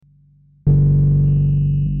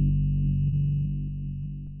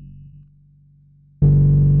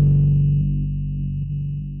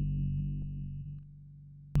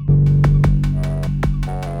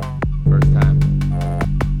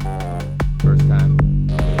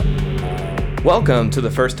Welcome to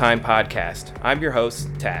the First Time Podcast. I'm your host,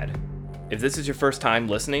 Tad. If this is your first time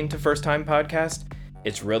listening to First Time Podcast,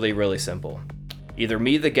 it's really, really simple. Either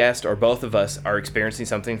me, the guest, or both of us are experiencing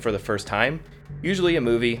something for the first time, usually a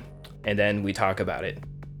movie, and then we talk about it.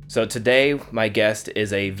 So today, my guest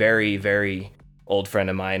is a very, very old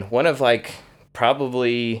friend of mine. One of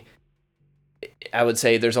probably, I would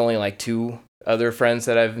say there's only two other friends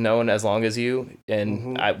that I've known as long as you.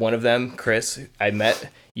 And one of them, Chris, I met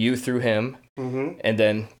you through him. And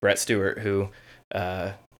then Brett Stewart, who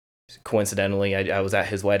coincidentally, I was at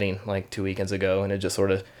his wedding 2 weekends ago, and it just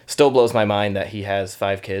sort of still blows my mind that he has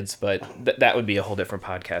 5 kids, but that would be a whole different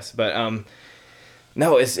podcast. But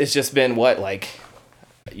no, it's just been are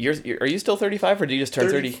you still 35 or do you just turn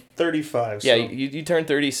 30? 35. Yeah, so. You turned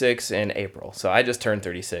 36 in April, so I just turned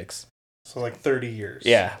 36. So 30 years.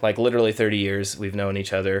 Yeah, literally 30 years we've known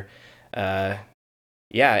each other.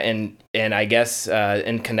 Yeah, and I guess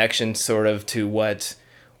in connection sort of to what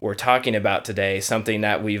we're talking about today, something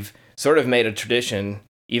that we've sort of made a tradition,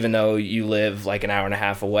 even though you live an hour and a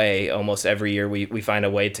half away, almost every year we find a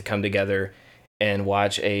way to come together and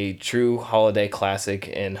watch a true holiday classic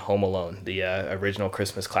in Home Alone, the original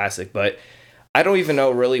Christmas classic. But I don't even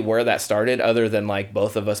know really where that started, other than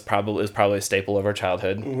both of us it was probably a staple of our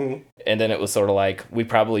childhood. And then it was sort of we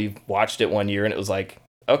probably watched it one year and it was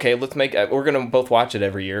okay, we're going to both watch it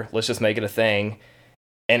every year. Let's just make it a thing.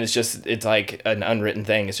 And it's like an unwritten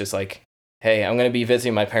thing. It's just hey, I'm going to be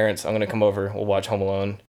visiting my parents. I'm going to come over. We'll watch Home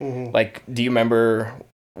Alone. Do you remember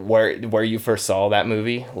where you first saw that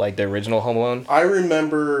movie? The original Home Alone? I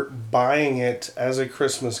remember buying it as a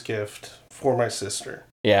Christmas gift for my sister.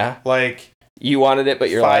 Yeah? You wanted it, but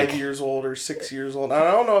you're 5 years old or 6 years old.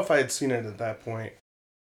 I don't know if I had seen it at that point.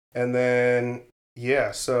 And then,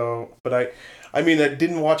 yeah, but I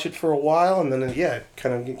didn't watch it for a while, and then, it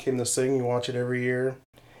kind of became this thing. You watch it every year.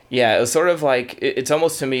 Yeah, it was sort of it's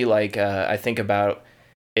almost to me I think about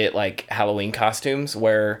it Halloween costumes,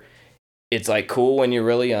 where it's cool when you're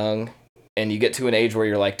really young, and you get to an age where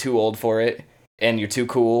you're too old for it, and you're too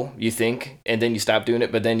cool, you think, and then you stop doing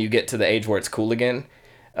it, but then you get to the age where it's cool again.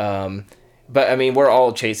 But, we're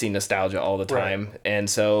all chasing nostalgia all the time, right. And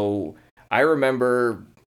so I don't remember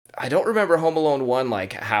Home Alone 1,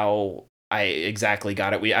 how I exactly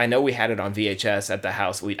got it. I know we had it on VHS at the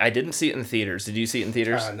house. I didn't see it in theaters. Did you see it in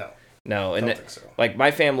theaters? No. No, and I don't think so.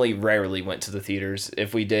 My family rarely went to the theaters.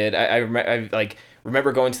 If we did, I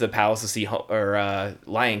remember going to the Palace to see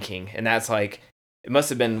Lion King, and that's it must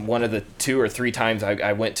have been one of the 2 or 3 times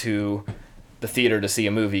I went to the theater to see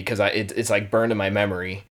a movie, because it's burned in my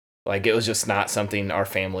memory. It was just not something our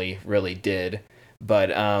family really did.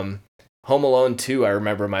 But Home Alone 2, I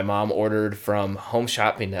remember my mom ordered from Home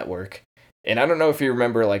Shopping Network. And I don't know if you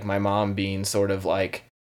remember, my mom being sort of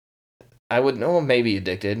I would know, maybe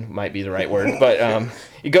addicted might be the right word. But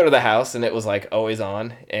you go to the house and it was always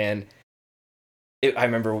on. And I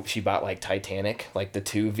remember she bought Titanic, the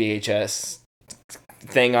 2 VHS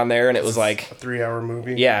thing on there, and it was a 3-hour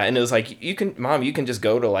movie. Yeah, and it was you can just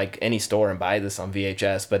go to any store and buy this on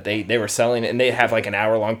VHS, but they were selling it, and they have an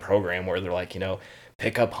hour-long program where they're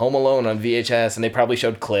pick up Home Alone on VHS, and they probably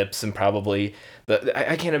showed clips, and probably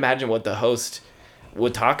I can't imagine what the host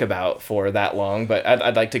would talk about for that long, but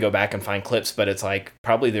I'd like to go back and find clips, but it's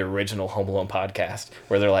probably the original Home Alone podcast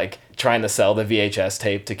where they're trying to sell the VHS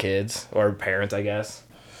tape to kids or parents, I guess.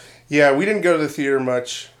 Yeah, we didn't go to the theater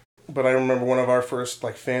much. But I remember one of our first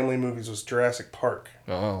family movies was Jurassic Park.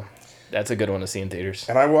 Oh, that's a good one to see in theaters.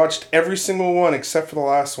 And I watched every single one except for the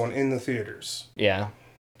last one in the theaters. Yeah.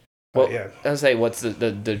 Well, yeah. I was say, what's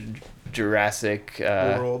the Jurassic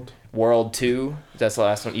World 2? That's the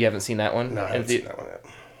last one. You haven't seen that one? No, I haven't seen that one yet.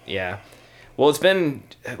 Yeah. Well,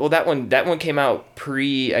 that one came out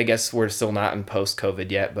I guess we're still not in post-COVID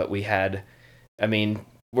yet, but we had,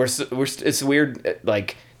 it's weird,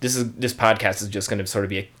 this podcast is just going to sort of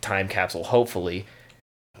be a time capsule, hopefully.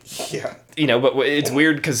 Yeah. But it's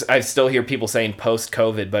weird because I still hear people saying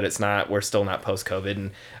post-COVID, but it's not. We're still not post-COVID,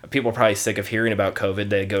 and people are probably sick of hearing about COVID.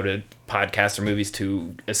 They go to podcasts or movies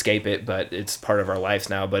to escape it, but it's part of our lives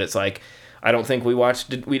now. But it's I don't think we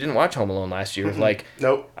didn't watch Home Alone last year.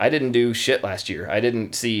 Nope. I didn't do shit last year. I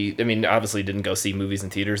didn't see. Obviously didn't go see movies in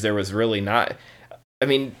theaters. There was really not.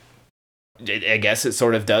 I guess it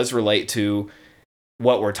sort of does relate to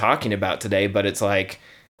what we're talking about today, but it's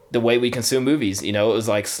the way we consume movies. It was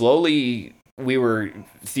slowly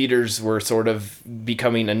theaters were sort of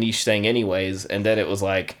becoming a niche thing anyways, and then it was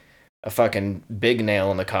a fucking big nail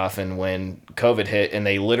in the coffin when COVID hit and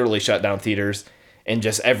they literally shut down theaters, and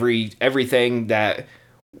just everything that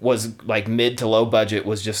was mid to low budget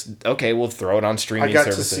was just, okay, we'll throw it on streaming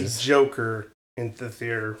services. I got to see Joker in the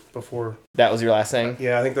theater before. That was your last thing?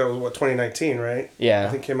 Yeah, I think that was, 2019, right? Yeah. I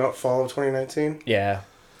think it came out fall of 2019. Yeah.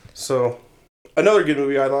 So, another good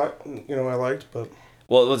movie I liked, but...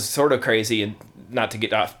 Well, it was sort of crazy, and not to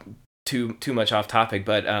get off too much off topic,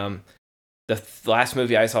 but the last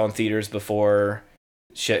movie I saw in theaters before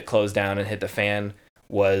shit closed down and hit the fan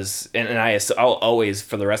was, and I'll always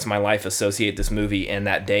for the rest of my life associate this movie and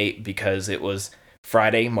that date because it was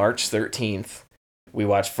Friday, March 13th. We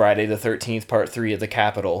watched Friday the 13th, Part 3 of The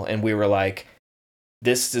Capitol, and we were like,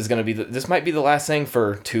 this might be the last thing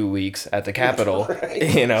for 2 weeks at the Capitol,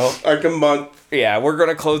 right. you know? Like a month. Yeah, we're going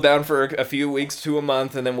to close down for a few weeks to a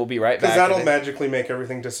month, and then we'll be right back. Because that'll magically make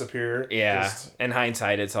everything disappear. Yeah, in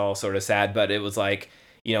hindsight, it's all sort of sad, but it was like,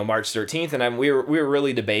 March 13th, and we were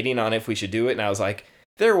really debating on if we should do it, and I was like,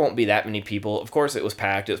 there won't be that many people. Of course, it was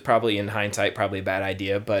packed. It was probably, in hindsight, probably a bad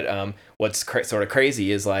idea, but what's sort of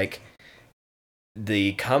crazy is, like,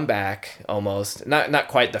 the comeback almost, not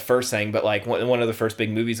quite the first thing, but like one of the first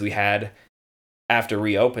big movies we had after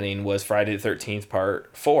reopening was Friday the 13th Part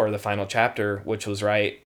 4, the final chapter, which was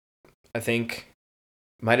I think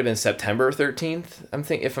might have been September 13th,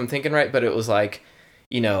 if I'm thinking right, but it was like,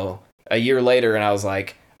 a year later, and I was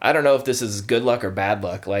like, I don't know if this is good luck or bad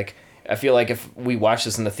luck. Like, I feel like if we watch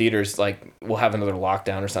this in the theaters, like, we'll have another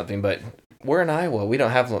lockdown or something, but we're in Iowa. We don't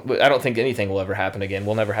have. I don't think anything will ever happen again.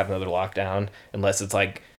 We'll never have another lockdown unless it's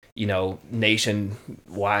like,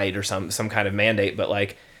 nationwide or some kind of mandate. But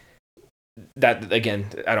like that again,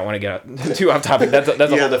 I don't want to get too off topic. That's a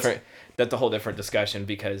whole different. That's a whole different discussion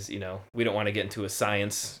because we don't want to get into a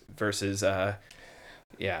science versus.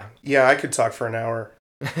 Yeah. Yeah, I could talk for an hour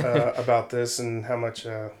about this and how much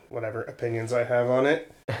whatever opinions I have on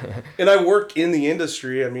it. And I work in the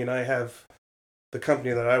industry. I mean, I have. The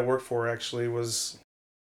company that I work for actually was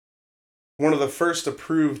one of the first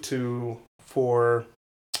approved for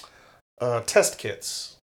test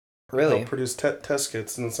kits. Really? Produce test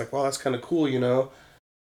kits. And it's like, well, that's kind of cool,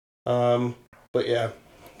 But yeah.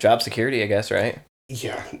 Job security, I guess, right?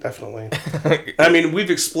 Yeah, definitely. I mean,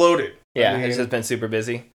 we've exploded. Yeah, it's just been super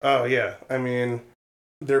busy. Oh, yeah. I mean,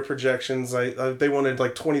 their projections, they wanted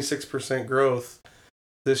like 26% growth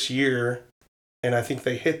this year. And I think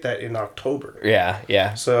they hit that in October.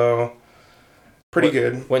 Yeah. So, pretty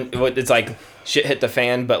good. When it's like shit hit the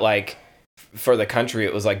fan, but like for the country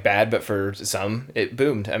it was like bad, but for some it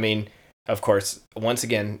boomed. I mean, of course, once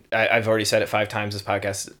again, I've already said it 5 times this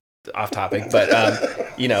podcast off topic,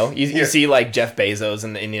 but you see like Jeff Bezos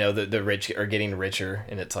and the rich are getting richer,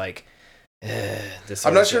 and it's like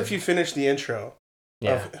I'm not sure if you finished the intro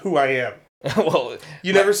of who I am. Well,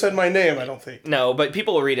 you never said my name, I don't think. No, but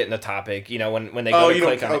people will read it in the topic, when they go to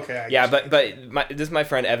click on it. Okay, yeah, but this is my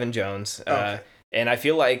friend Evan Jones, and I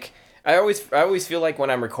feel like I always feel like when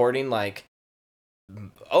I'm recording, like,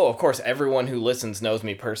 oh, of course, everyone who listens knows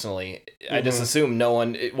me personally. Mm-hmm. I just assume no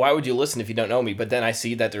one. Why would you listen if you don't know me? But then I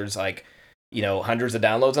see that there's like, hundreds of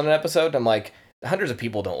downloads on an episode. I'm like, hundreds of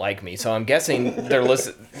people don't like me, so I'm guessing they're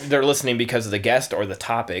listening because of the guest or the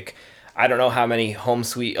topic. I don't know how many Home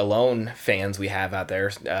Sweet Alone fans we have out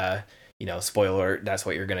there. Spoiler, that's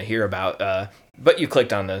what you're going to hear about. But you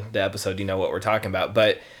clicked on the episode, you know what we're talking about.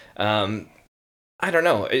 But I don't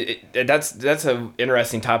know. That's an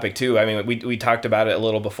interesting topic too. I mean, we talked about it a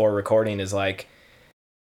little before recording. Is like,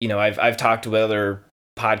 I've talked with other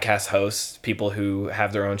podcast hosts, people who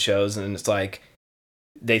have their own shows, and it's like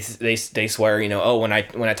they swear, when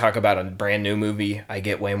I talk about a brand new movie, I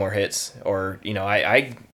get way more hits, or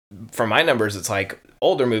I from my numbers, it's like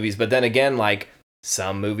older movies, but then again, like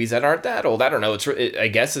some movies that aren't that old. I don't know. I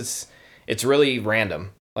guess it's really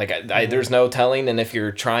random. Like there's no telling. And if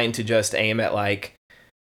you're trying to just aim at like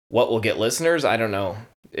what will get listeners, I don't know.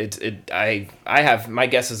 I have my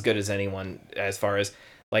guess as good as anyone as far as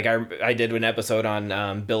like I did an episode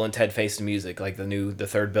on Bill and Ted Face the Music, like the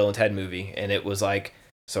third Bill and Ted movie, and it was like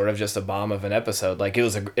sort of just a bomb of an episode. Like it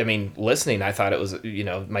was listening, I thought it was,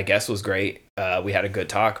 my guest was great. We had a good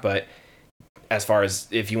talk, but as far as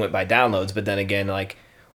if you went by downloads, but then again, like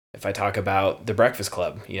if I talk about The Breakfast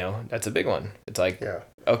Club, that's a big one. It's like,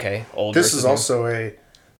 okay, old. This is also a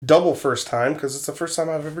double first time because it's the first time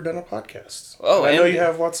I've ever done a podcast. Oh, and I know you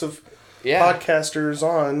have lots of podcasters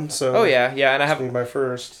on, so and I have my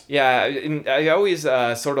first. Yeah, and I always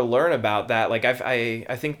sort of learn about that. Like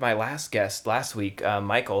I think my last guest last week,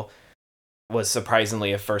 Michael, was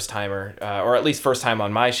surprisingly a first timer, or at least first time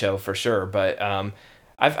on my show for sure. But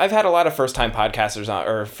I've had a lot of first time podcasters on,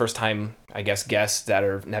 or first time I guess guests that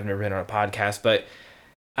have never been on a podcast, but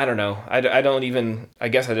I don't know. I don't even. I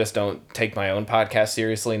guess I just don't take my own podcast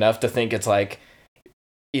seriously enough to think it's like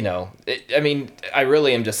I mean, I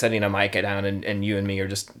really am just setting a mic down and you and me are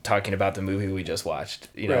just talking about the movie we just watched.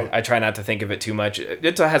 Right. I try not to think of it too much.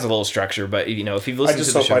 It has a little structure, but if you've listened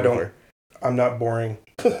to the show before, I'm not boring,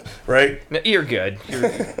 right? No, you're good.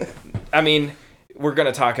 I mean, we're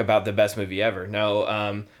going to talk about the best movie ever.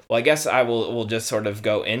 No, well, I guess we'll just sort of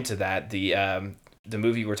go into that. The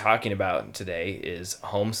movie we're talking about today is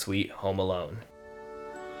Home Sweet Home Alone.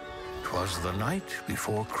 'Twas the night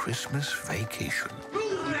before Christmas vacation,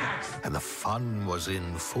 and the fun was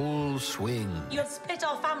in full swing. You have split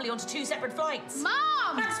our family onto 2 separate flights.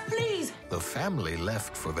 Mom! Max, please! The family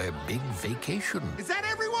left for their big vacation, Is that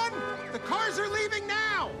everyone? The cars are leaving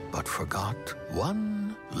now! but forgot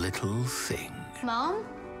one little thing. Mom?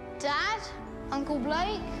 Dad? Uncle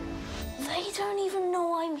Blake? They don't even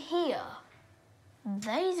know I'm here.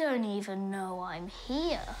 They don't even know I'm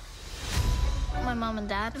here. My mum and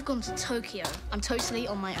dad have gone to Tokyo. I'm totally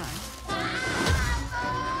on my own.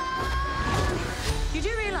 You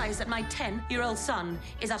do realise that my 10-year-old son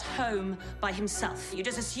is at home by himself. You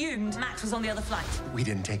just assumed Max was on the other flight. We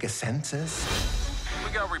didn't take a census.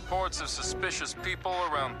 We got reports of suspicious people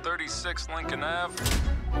around 36 Lincoln Ave.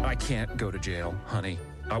 I can't go to jail, honey.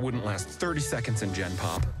 I wouldn't last 30 seconds in Gen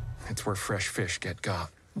Pop. It's where fresh fish get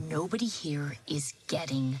got. Nobody here is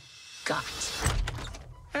getting got.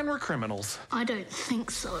 And we're criminals. I don't think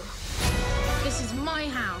so. This is my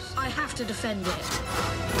house. I have to defend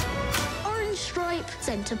it. Orange stripe,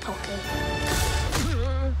 center pocket.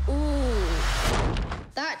 Ooh.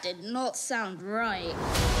 That did not sound right.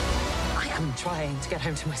 I am trying to get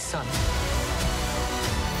home to my son,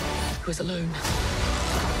 who is alone.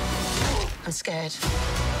 I'm scared.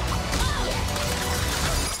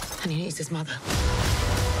 And he needs his mother.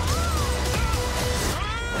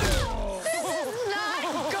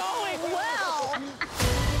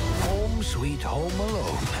 Home Sweet Home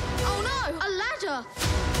Alone. Oh no, a ladder!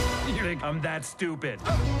 You think I'm that stupid?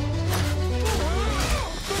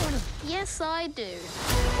 Yes, I do.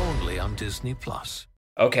 Only on Disney Plus.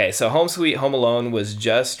 Okay, so Home Sweet Home Alone was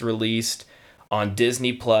just released on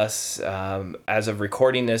Disney Plus as of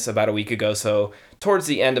recording this about a week ago. So towards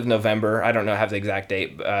the end of November, I don't know, have the exact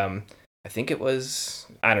date. I think it was,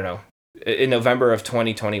 I don't know, in November of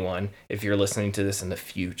 2021, if you're listening to this in the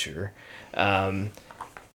future.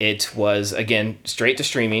 It was, again, straight to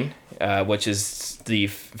streaming, which is the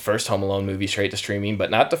first Home Alone movie straight to streaming, but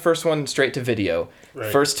not the first one straight to video.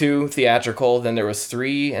 Right. First 2 theatrical, then there was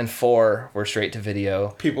 3 and 4 were straight to video.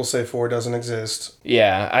 People say 4 doesn't exist.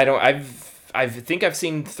 Yeah, I think I've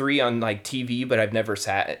seen 3 on like TV, but I've never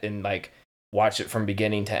sat and like watched it from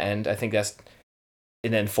beginning to end. I think that's,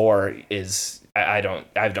 and then 4 is I don't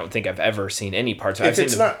think I've ever seen any parts of it.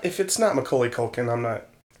 If it's not Macaulay Culkin, I'm not.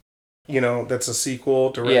 That's a sequel,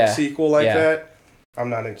 direct sequel like that. I'm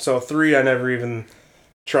not in. So 3, I never even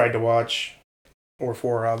tried to watch, or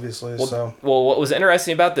 4, obviously. Well, what was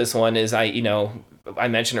interesting about this one is I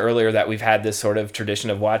mentioned earlier that we've had this sort of tradition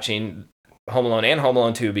of watching Home Alone and Home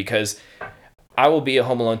Alone 2 because I will be a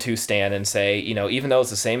Home Alone 2 stan and say, even though it's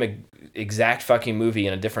the same exact fucking movie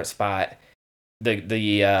in a different spot,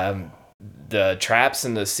 the traps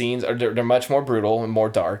and the scenes they're much more brutal and more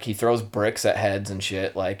dark. He throws bricks at heads and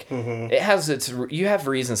shit. Like it has you have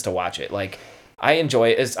reasons to watch it. Like I enjoy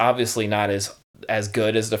it. It's obviously not as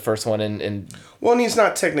good as the first one. And he's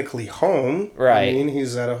not technically home. Right. I mean,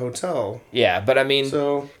 he's at a hotel. Yeah, but I mean,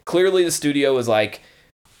 so clearly the studio was like,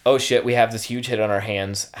 oh shit, we have this huge hit on our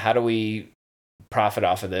hands. How do we profit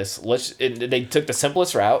off of this? They took the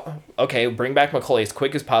simplest route. Okay, bring back Macaulay as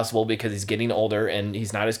quick as possible because he's getting older and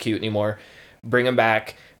he's not as cute anymore. Bring him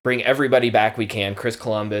back. Bring everybody back we can. Chris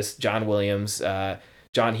Columbus, John Williams,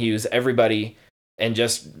 John Hughes, everybody, and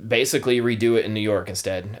just basically redo it in New York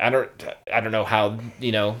instead. I don't know how,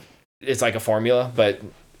 it's like a formula, but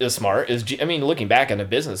it's smart. Looking back on the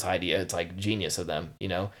business idea, it's like genius of them,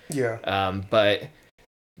 Yeah. But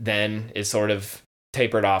then it sort of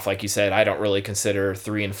tapered off, like you said. I don't really consider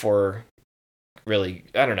 3 and 4 really,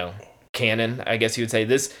 I don't know, canon, I guess you would say.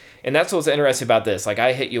 This, and that's what's interesting about this. Like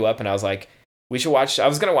I hit you up and I was like, I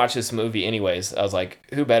was going to watch this movie anyways. I was like,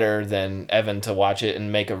 who better than Evan to watch it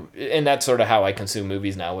and and that's sort of how I consume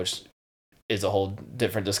movies now, which is a whole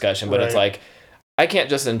different discussion. But It's like, I can't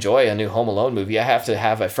just enjoy a new Home Alone movie. I have to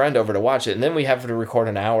have a friend over to watch it, and then we have to record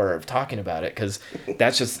an hour of talking about it because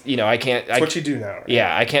that's just, I can't. That's what you do now. Right?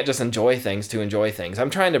 Yeah, I can't just enjoy things to enjoy things.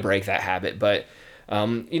 I'm trying to break that habit, but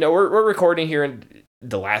we're recording here in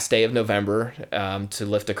the last day of November to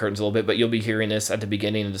lift the curtains a little bit, but you'll be hearing this at the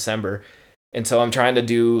beginning of December. And so I'm trying to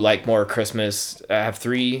do like more Christmas. I have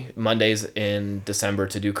 3 Mondays in December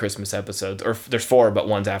to do Christmas episodes, or there's 4, but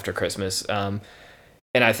one's after Christmas.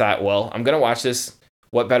 And I thought, well, I'm going to watch this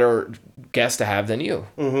what better guest to have than you?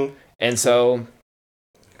 Mm-hmm. And so,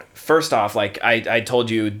 first off, like I told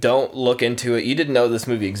you, don't look into it. You didn't know this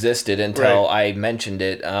movie existed until I mentioned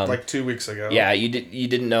it. Like 2 weeks ago. Yeah, you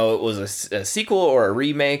didn't know it was a sequel or a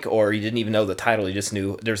remake, or you didn't even know the title. You just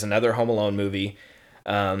knew there's another Home Alone movie.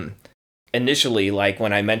 Initially, like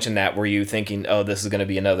when I mentioned that, were you thinking, oh, this is going to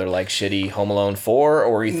be another like shitty Home Alone 4?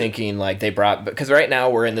 Or were you thinking like they brought, because right now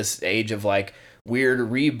we're in this age of like weird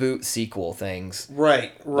reboot sequel things.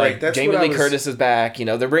 Right. Like That's Jamie what Lee Curtis is back. You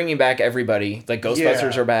know, they're bringing back everybody. Like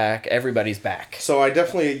Ghostbusters are back. Everybody's back. So I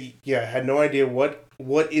definitely, had no idea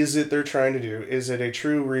what is it they're trying to do. Is it a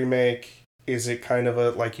true remake? Is it kind of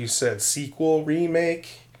a, like you said, sequel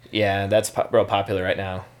remake? Yeah, that's real popular right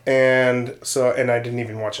now. And I didn't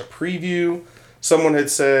even watch a preview. Someone had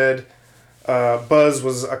said Buzz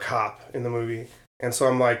was a cop in the movie. And so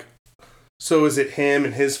I'm like, so is it him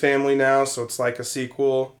and his family now? So it's like a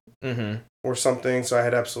sequel or something. So I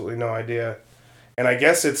had absolutely no idea. And I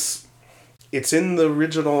guess it's in the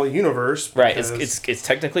original universe. Right, it's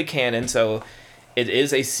technically canon, so it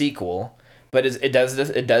is a sequel. But it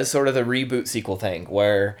does sort of the reboot sequel thing,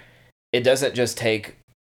 where it doesn't just take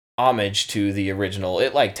homage to the original.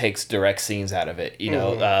 It like takes direct scenes out of it, you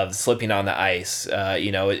know, slipping on the ice,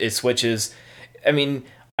 you know, it switches. I mean,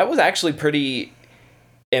 I was actually pretty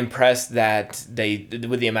impressed that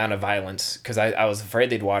with the amount of violence, because I was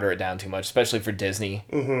afraid they'd water it down too much, especially for Disney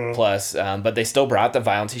Plus, but they still brought the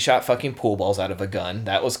violence. He shot fucking pool balls out of a gun.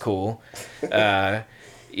 That was cool.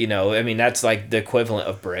 You know, I mean, that's like the equivalent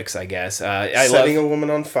of bricks, I guess. Setting a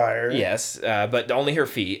woman on fire. Yes, but only her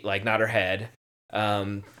feet, like not her head.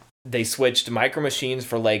 They switched Micro Machines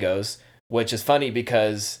for Legos, which is funny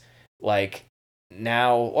because, like,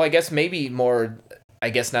 now, well, I guess maybe more,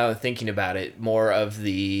 I guess now thinking about it, more of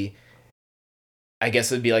the, I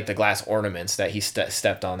guess it would be like the glass ornaments that he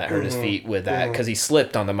stepped on that hurt his feet with that, because he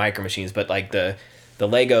slipped on the Micro Machines, but like the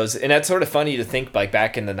Legos, and that's sort of funny to think, like,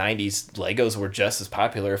 back in the 90s, Legos were just as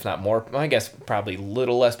popular, if not more, I guess probably a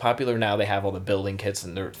little less popular. Now they have all the building kits,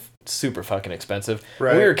 and they're super fucking expensive.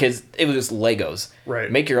 Right. When we were kids, it was just Legos.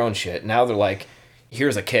 Right. Make your own shit. Now they're like,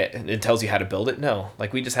 here's a kit, and it tells you how to build it. No,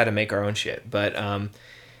 like, we just had to make our own shit. But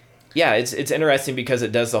yeah, it's interesting because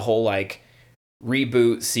it does the whole like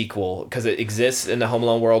reboot sequel, because it exists in the Home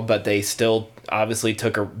Alone world, but they still obviously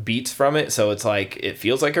took beats from it, so it's like it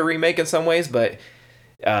feels like a remake in some ways. But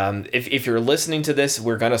if you're listening to this,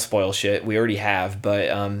 we're gonna spoil shit. We already have,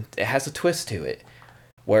 but it has a twist to it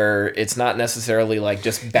where it's not necessarily like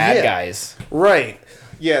just bad guys. Right.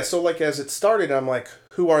 Yeah, so like as it started, I'm like,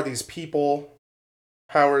 who are these people?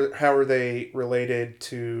 How are they related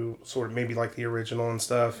to sort of maybe like the original and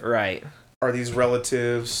stuff? Right. Are these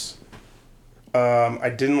relatives?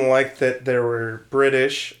 I didn't like that they were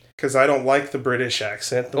British, because I don't like the British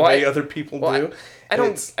accent the way other people do.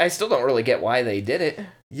 I still don't really get why they did it.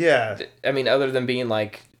 Yeah. I mean, other than being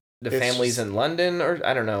like the family's in London, or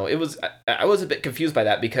I don't know. I was a bit confused by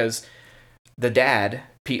that, because the dad,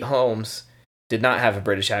 Pete Holmes, did not have a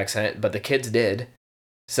British accent, but the kids did.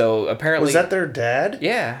 So apparently, was that their dad?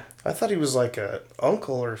 Yeah. I thought he was like a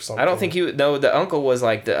uncle or something. I don't think no, the uncle was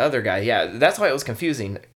like the other guy. Yeah, that's why it was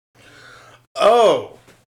confusing. Oh.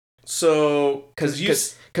 So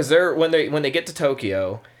because they're when they get to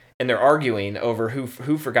Tokyo and they're arguing over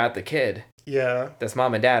who forgot the kid. Yeah. That's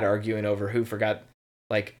mom and dad arguing over who forgot,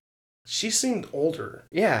 like, she seemed older.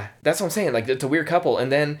 Yeah, that's what I'm saying. Like, it's a weird couple.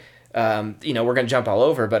 And then, you know, we're going to jump all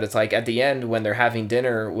over, but it's like at the end when they're having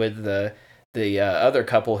dinner with the other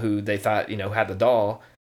couple who they thought, you know, had the doll,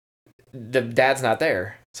 the dad's not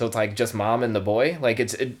there. So it's like just mom and the boy. Like,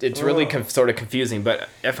 it's really sort of confusing. But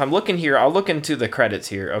if I'm looking here, I'll look into the credits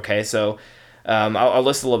here. Okay, so I'll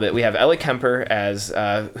list a little bit. We have Ellie Kemper as,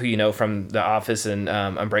 who you know from The Office and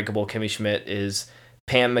Unbreakable Kimmy Schmidt, is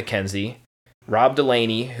Pam McKenzie. Rob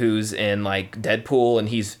Delaney, who's in like Deadpool, and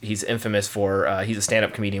he's infamous for he's a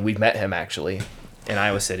stand-up comedian. We've met him actually in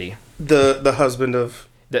Iowa City. The husband of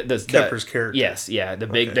Kemper's character. Yes, yeah.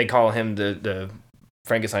 They call him the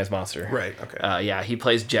Frankenstein's monster. Right. Okay. Yeah, he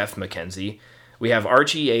plays Jeff McKenzie. We have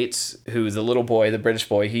Archie Yates, who's the little boy, the British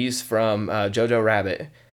boy. He's from Jojo Rabbit.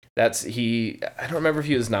 I don't remember if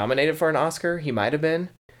he was nominated for an Oscar. He might have been,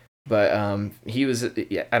 but he was.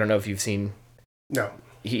 I don't know if you've seen. No.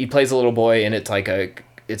 He plays a little boy, and it's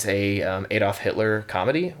a Adolf Hitler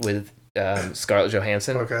comedy with Scarlett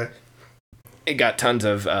Johansson. Okay. It got tons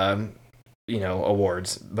of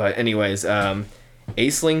awards, but anyways,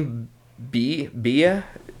 Aisling Bia,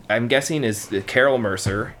 I'm guessing, is Carol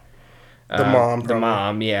Mercer. The mom. The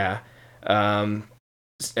mom, yeah. And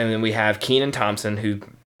then we have Kenan Thompson, who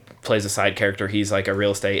plays a side character. He's like a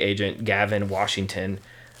real estate agent, Gavin Washington.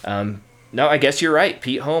 No, I guess you're right.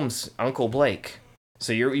 Pete Holmes, Uncle Blake.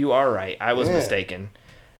 So you are right. I was Yeah. mistaken.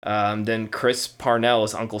 Then Chris Parnell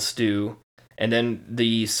is Uncle Stu. And then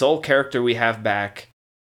the sole character we have back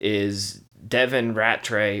is Devin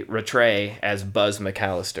Rattray as Buzz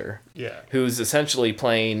McAllister. Yeah. Who's essentially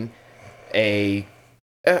playing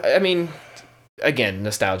again,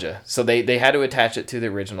 nostalgia. So they had to attach it to the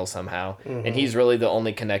original somehow. Mm-hmm. And he's really the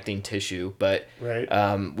only connecting tissue. But Right.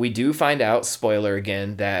 we do find out, spoiler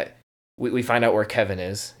again, that we find out where Kevin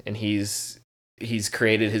is. And he's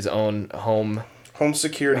created his own home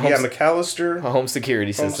Security. Home- McAllister. home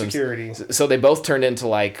security Home systems. security. So they both turned into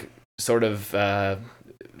like sort of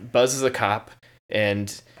Buzz is a cop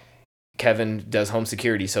and Kevin does home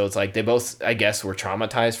security. So it's like they both, I guess, were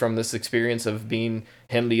traumatized from this experience of being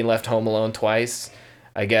left home alone twice.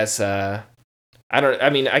 I guess I could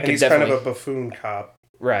He's definitely kind of a buffoon cop.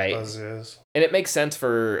 right. Buzz is. And it makes sense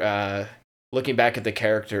for looking back at the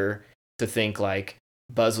character to think like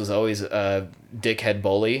Buzz was always a dickhead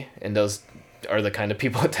bully, and those are the kind of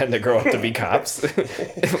people that tend to grow up to be cops.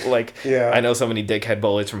 Like, Yeah. I know so many dickhead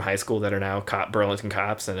bullies from high school that are now Burlington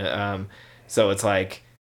cops, and so it's like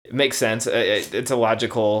it makes sense. It's a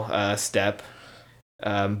logical step,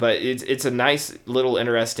 but it's a nice little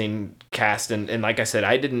interesting cast, and like I said,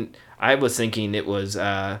 I was thinking it was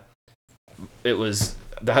the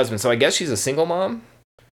husband. So I guess she's a single mom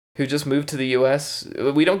who just moved to the U.S.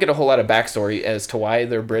 We don't get a whole lot of backstory as to why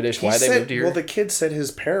they're British, they moved here. Well, the kid said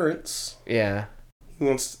his parents. Yeah.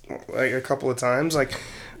 Once, like a couple of times, like.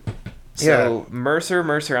 So Mercer.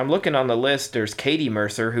 I'm looking on the list. There's Katie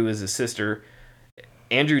Mercer, who is his sister.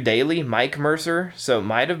 Andrew Daly, Mike Mercer. So it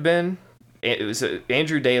might have been. It was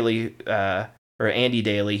Andrew Daly, or Andy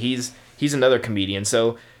Daly. He's another comedian.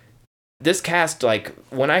 So this cast, like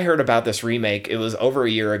when I heard about this remake, it was over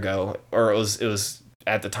a year ago, or it was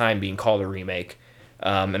at the time being called a remake.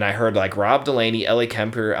 And I heard like Rob Delaney, Ellie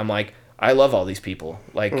Kemper. I'm like, I love all these people.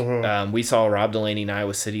 Like, we saw Rob Delaney in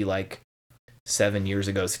Iowa City like 7 years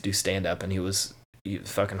ago to do stand up, and he was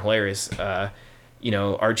fucking hilarious.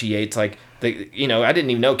 Archie Yates, like I didn't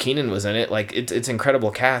even know Keenan was in it. Like it's incredible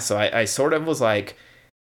cast. So I sort of was like,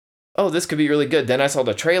 oh, this could be really good. Then I saw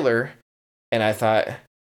the trailer, and I thought,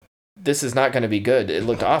 this is not going to be good. It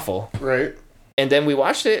looked awful. Right. And then we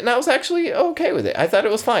watched it, and I was actually okay with it. I thought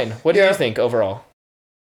it was fine. What do you think overall?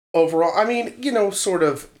 Overall, I mean, sort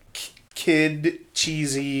of kid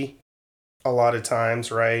cheesy a lot of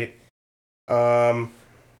times, right?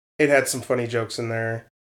 It had some funny jokes in there.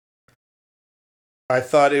 I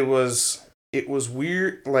thought it was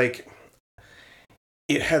weird, like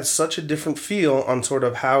it had such a different feel on sort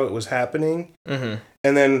of how it was happening. Mm-hmm.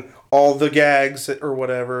 And then all the gags or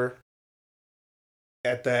whatever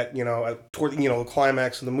at that, toward the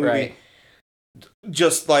climax of the movie, Right.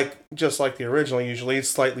 just like the original, usually it's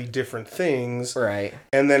slightly different things, Right.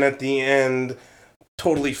 and then at the end,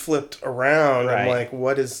 totally flipped around. Right. I'm like,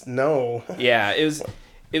 what is no? Yeah,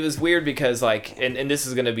 it was weird because like, and this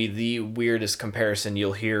is going to be the weirdest comparison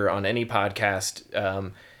you'll hear on any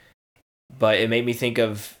podcast, but it made me think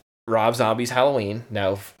of Rob Zombie's Halloween.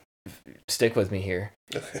 Now, stick with me here.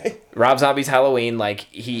 Okay. Rob Zombie's Halloween, like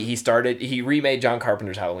he remade John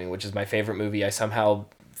Carpenter's Halloween, which is my favorite movie. I somehow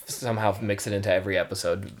mix it into every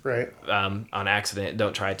episode, Right. on accident.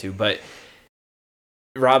 Don't try to, but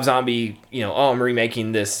Rob Zombie, I'm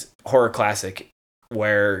remaking this horror classic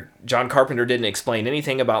where John Carpenter didn't explain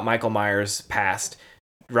anything about Michael Myers' past.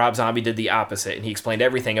 Rob Zombie did the opposite, and he explained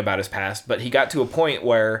everything about his past, but he got to a point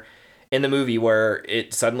where in the movie where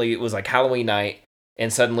it was like Halloween night,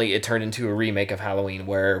 and suddenly it turned into a remake of Halloween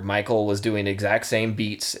where Michael was doing the exact same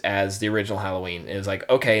beats as the original Halloween. It was like,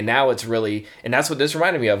 okay, now it's really, and that's what this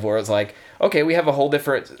reminded me of, where it's like, okay, we have a whole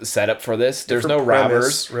different setup for this. There's no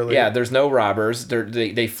robbers. Really. Yeah, there's no robbers.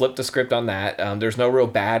 They flipped the script on that. There's no real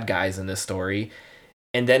bad guys in this story.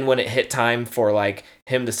 And then when it hit time for like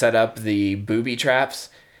him to set up the booby traps,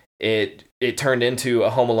 it turned into a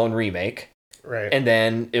Home Alone remake. Right. And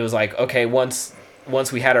then it was like, okay, once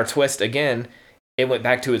we had our twist again, it went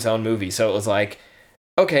back to its own movie. So it was like,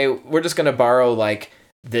 okay, we're just going to borrow like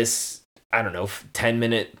this, I don't know,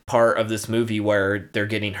 10-minute part of this movie where they're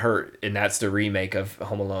getting hurt, and that's the remake of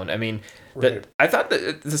Home Alone. I mean, Right. I thought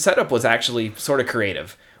that the setup was actually sort of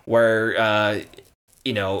creative, where,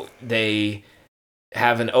 they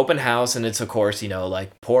have an open house, and it's, of course,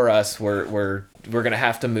 like, poor us, we're going to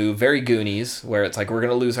have to move, very Goonies, where it's like, we're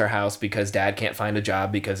going to lose our house because Dad can't find a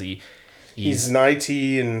job because he's in IT,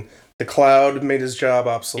 and the cloud made his job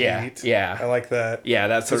obsolete. Yeah. I like that. Yeah,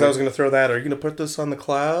 that's because I was going to throw that. Are you going to put this on the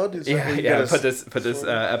cloud? Put this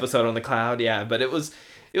episode on the cloud. Yeah, but it was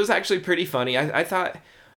actually pretty funny. I thought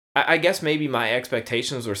I guess maybe my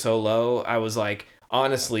expectations were so low. I was like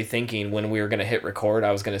honestly thinking when we were going to hit record,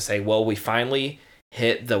 I was going to say, well, we finally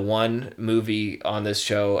hit the one movie on this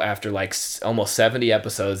show after like almost 70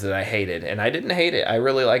 episodes that I hated. And I didn't hate it. I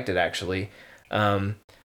really liked it, actually.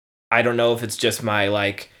 I don't know if it's just my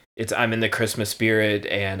like, I'm in the Christmas spirit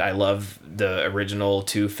and I love the original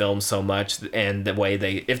 2 films so much, and the way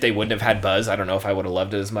if they wouldn't have had Buzz, I don't know if I would have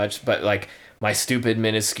loved it as much, but like my stupid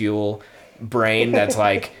minuscule brain that's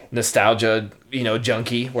like nostalgia,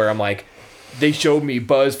 junkie, where I'm like, they showed me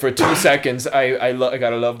Buzz for 2 seconds. I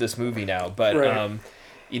gotta love this movie now. But right.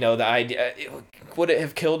 The idea, would it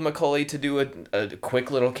have killed Macaulay to do a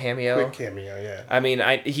quick little cameo? Quick cameo, yeah. I mean,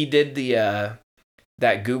 he did the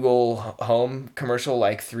that Google Home commercial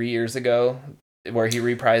like 3 years ago where he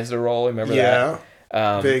reprised the role. Remember that?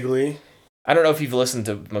 Yeah, vaguely. I don't know if you've listened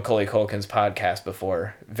to Macaulay Culkin's podcast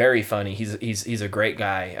before. Very funny. He's a great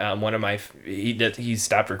guy. One of my he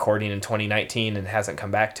stopped recording in 2019 and hasn't come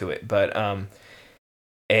back to it. But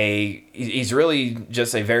he's really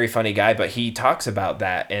just a very funny guy. But he talks about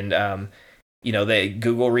that, and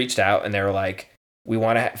Google reached out and they were like, we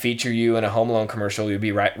want to feature you in a Home Alone commercial. You'll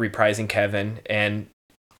be reprising Kevin. And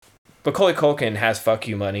Macaulay Culkin has fuck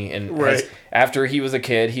you money. And after he was a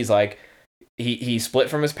kid, he's like, he split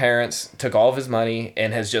from his parents, took all of his money,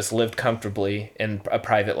 and has just lived comfortably in a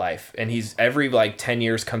private life. And he's every like 10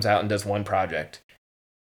 years comes out and does one project.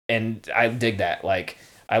 And I dig that. Like,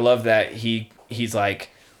 I love that he's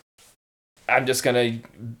like, I'm just gonna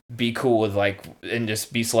be cool with like, and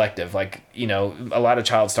just be selective. Like, a lot of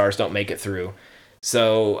child stars don't make it through.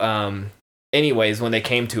 So, anyways, when they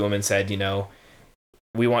came to him and said,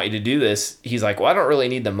 we want you to do this, he's like, well, I don't really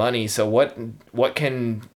need the money. So what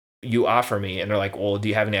can you offer me? And they're like, well, do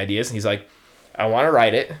you have any ideas? And he's like, I want to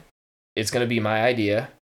write it. It's going to be my idea.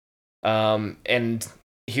 And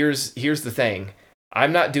here's the thing.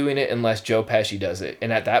 I'm not doing it unless Joe Pesci does it.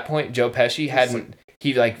 And at that point, Joe Pesci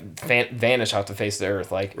he vanished off the face of the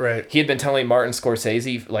earth. Like, he had been telling Martin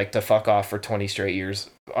Scorsese like to fuck off for 20 straight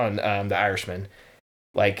years on The Irishman.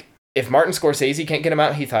 Like, if Martin Scorsese can't get him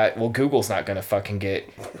out, he thought, well, Google's not going to fucking get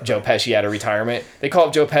Joe Pesci out of retirement. They call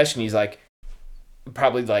up Joe Pesci and he's like,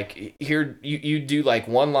 probably like, here, you do like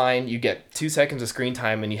one line, you get 2 seconds of screen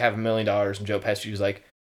time and you have $1 million. And Joe Pesci was like,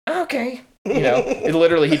 okay. It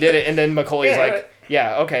literally, he did it. And then Macaulay's like,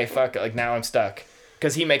 yeah, okay, fuck. Like, now I'm stuck.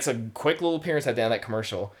 Because he makes a quick little appearance at the end of that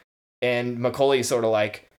commercial. And Macaulay's sort of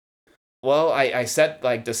like, well, I set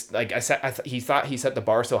like this, like he thought he set the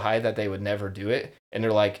bar so high that they would never do it. And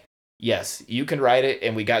they're like, yes, you can write it.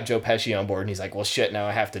 And we got Joe Pesci on board. And he's like, well, shit, now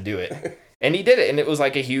I have to do it. And he did it. And it was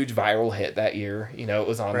like a huge viral hit that year. It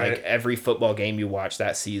was on like every football game you watched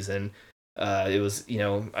that season. It was,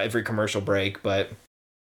 every commercial break. But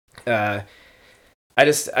I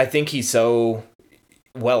think he's so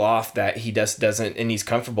well off that he just doesn't, and he's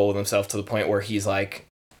comfortable with himself to the point where he's like,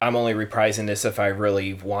 I'm only reprising this if I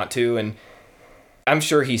really want to. And I'm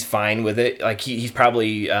sure he's fine with it. Like, he's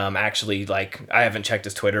probably actually, like, I haven't checked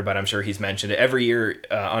his Twitter, but I'm sure he's mentioned it. Every year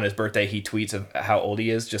on his birthday, he tweets of how old he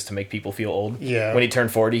is just to make people feel old. Yeah. When he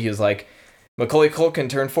turned 40, he was like, Macaulay Culkin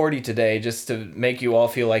turned 40 today just to make you all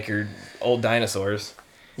feel like you're old dinosaurs.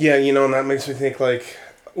 Yeah, and that makes me think, like,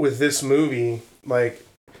 with this movie, like,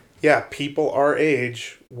 yeah, people our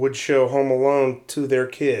age would show Home Alone to their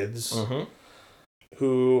kids. Mm-hmm.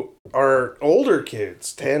 Who are older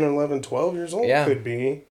kids, 10, 11, 12 years old, could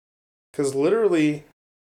be. Because literally,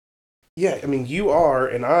 I mean, you are,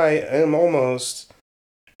 and I am almost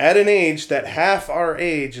at an age that half our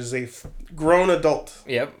age is a grown adult.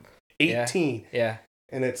 Yep. 18. Yeah.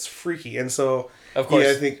 And it's freaky. And so, of course,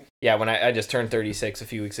 I think... Yeah, when I just turned 36 a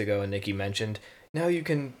few weeks ago, and Nikki mentioned, no, you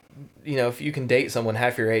can, if you can date someone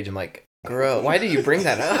half your age, I'm like, girl, why do you bring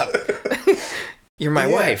that up? You're my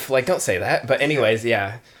wife. Like, don't say that. But anyways,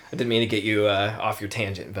 I didn't mean to get you off your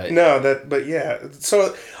tangent, but but yeah.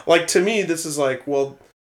 So, like, to me, this is like, well,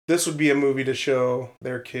 this would be a movie to show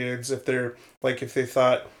their kids if they're like, if they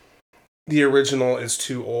thought the original is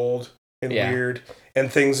too old and weird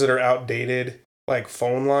and things that are outdated, like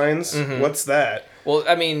phone lines. Mm-hmm. What's that? Well,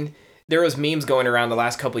 I mean, there was memes going around the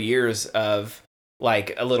last couple of years of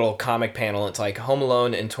like a little comic panel. It's like Home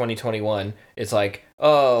Alone in 2021. It's like,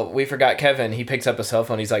 oh, we forgot Kevin. He picks up a cell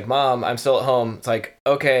phone. He's like, Mom, I'm still at home. It's like,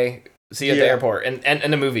 okay, see you at the airport.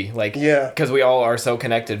 And a movie, like, because we all are so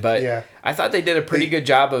connected. But I thought they did a pretty good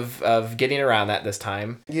job of getting around that this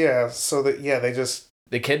time. Yeah. So that they just,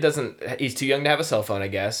 the kid he's too young to have a cell phone, I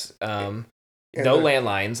guess. No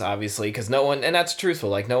landlines, obviously, because no one, and that's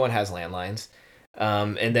truthful. Like, no one has landlines.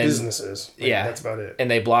 And then businesses, that's about it. And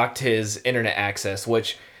they blocked his internet access,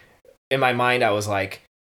 which in my mind I was like,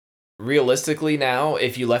 realistically now,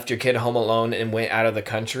 if you left your kid home alone and went out of the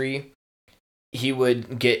country, he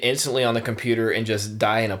would get instantly on the computer and just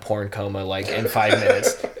die in a porn coma like in 5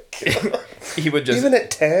 minutes. He would just... Even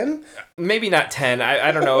at 10? Maybe not 10.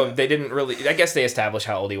 I don't know. They didn't really... I guess they established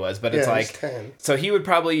how old he was, but it's like... 10. So he would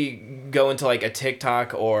probably go into like a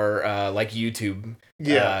TikTok or like YouTube.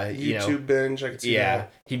 Yeah, YouTube binge. I could see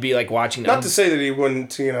that. He'd be like watching... Not to say that he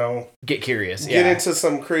wouldn't, get curious. Get into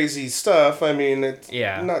some crazy stuff. I mean, it's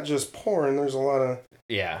Yeah. not just porn. There's a lot of...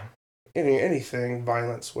 Yeah. Anything,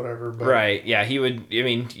 violence, whatever. But. Right. Yeah, he would... I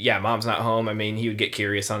mean, yeah, mom's not home. I mean, he would get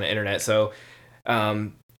curious on the internet. So,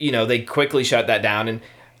 they quickly shut that down. And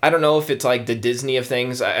I don't know if it's like the Disney of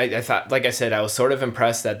things. I thought, like I said, I was sort of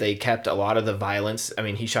impressed that they kept a lot of the violence. I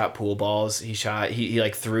mean, he shot pool balls. He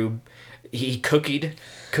cookied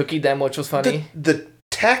them, which was funny. The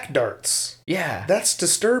tack darts. Yeah. That's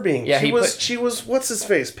disturbing. Yeah, she was what's his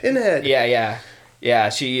face? Pinhead. Yeah,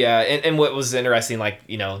 she and what was interesting, like,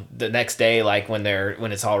 the next day, like when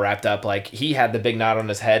it's all wrapped up, like he had the big knot on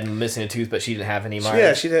his head and missing a tooth, but she didn't have any marks.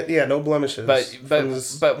 Yeah, she did. Yeah, no blemishes.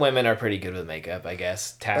 But women are pretty good with makeup, I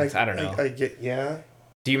guess. Tax, I don't know. I get. Yeah.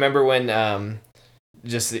 Do you remember when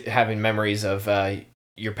just having memories of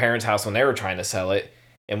your parents' house when they were trying to sell it,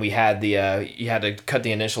 and we had you had to cut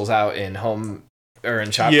the initials out in home or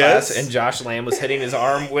in shop class, and Josh Lamb was hitting his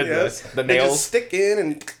arm with the nails. Just stick in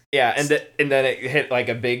and. Yeah, and then it hit like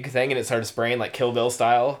a big thing and it started spraying like Kill Bill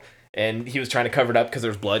style. And he was trying to cover it up because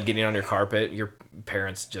there was blood getting on your carpet. Your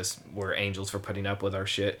parents just were angels for putting up with our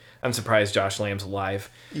shit. I'm surprised Josh Lamb's alive.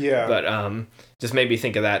 Yeah. But just made me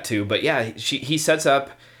think of that too. But yeah, he sets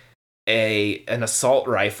up an assault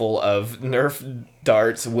rifle of Nerf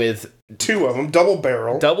darts with 2 of them, double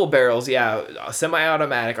barrels. Yeah,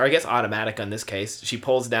 semi-automatic, or I guess automatic in this case. She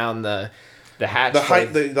pulls down the hatch.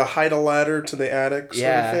 The height a ladder to the attic sort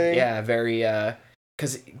of thing. Yeah, very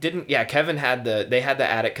because Kevin had the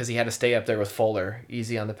attic because he had to stay up there with Fuller,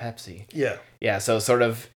 easy on the Pepsi. Yeah, so sort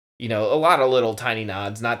of a lot of little tiny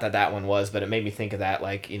nods. Not that one was, but it made me think of that.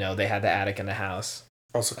 Like they had the attic in the house.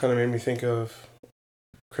 Also, kind of made me think of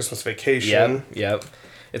Christmas Vacation. Yep.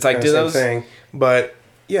 It's like do those thing, but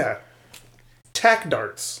yeah, tack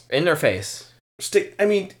darts in their face. I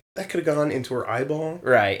mean, that could have gone into her eyeball.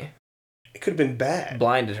 Right. It could have been bad.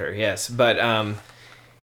 Blinded her, yes. But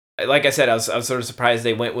like I said, I was sort of surprised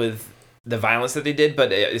they went with the violence that they did,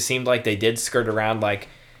 but it seemed like they did skirt around like,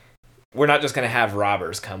 we're not just going to have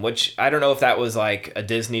robbers come, which I don't know if that was like a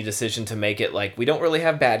Disney decision to make it like, we don't really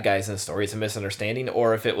have bad guys in the story, it's a misunderstanding,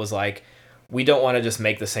 or if it was like, we don't want to just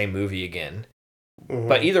make the same movie again. Mm-hmm.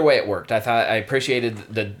 But either way, it worked. I appreciated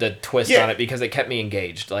the twist on it because it kept me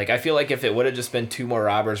engaged. Like, I feel like if it would have just been 2 more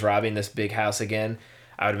robbers robbing this big house again,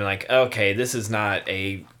 I would have been like, okay, this is not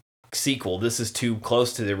a sequel. This is too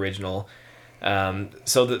close to the original.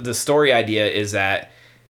 So the story idea is that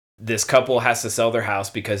this couple has to sell their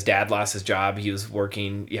house because dad lost his job. He was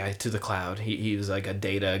working to the cloud. He was like a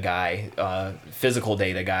data guy, physical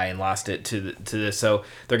data guy, and lost it to this. So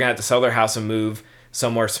they're gonna have to sell their house and move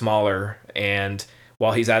somewhere smaller. And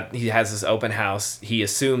while he has this open house, he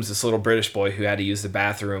assumes this little British boy who had to use the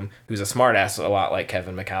bathroom, who's a smartass, a lot like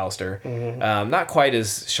Kevin McAllister, not quite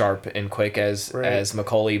as sharp and quick as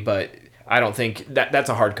Macaulay, but I don't think that's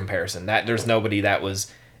a hard comparison. That there's nobody that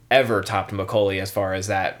was ever topped Macaulay as far as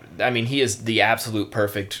that. I mean, he is the absolute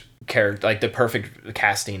perfect character, like the perfect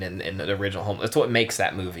casting in the original Home. That's what makes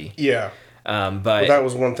that movie. Yeah. But that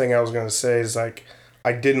was one thing I was gonna say is like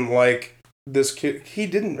I didn't like this kid. He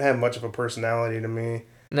didn't have much of a personality to me.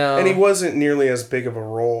 No, and he wasn't nearly as big of a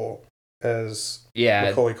role as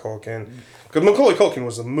Macaulay Culkin. Because Macaulay Culkin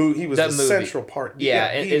was he was the central part. Yeah,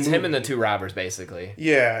 it's him and the 2 robbers, basically.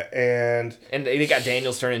 Yeah, and they got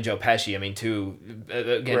Daniel Stern and Joe Pesci. I mean,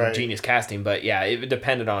 genius casting, but yeah, it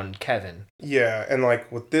depended on Kevin. Yeah, and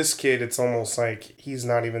like with this kid, it's almost like he's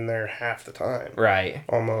not even there half the time. Right.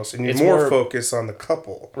 Almost. And it's more focus on the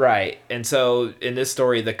couple. Right. And so in this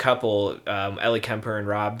story, the couple, Ellie Kemper and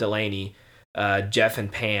Rob Delaney, Jeff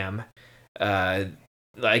and Pam,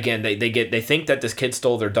 again, they think that this kid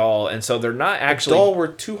stole their doll, and so they're not actually. The doll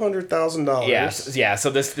worth $200,000. Yeah. So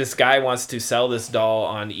this guy wants to sell this doll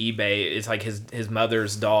on eBay. It's like his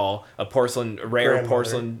mother's doll, a rare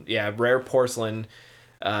porcelain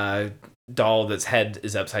doll that's head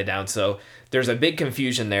is upside down. So there's a big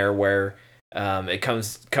confusion there where it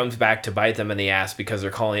comes back to bite them in the ass because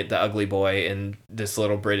they're calling it the ugly boy, and this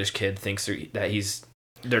little British kid thinks that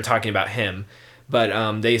they're talking about him.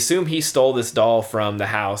 But they assume he stole this doll from the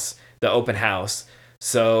open house.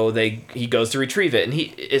 So he goes to retrieve it, and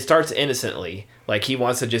it starts innocently. Like, he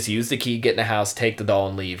wants to just use the key, get in the house, take the doll,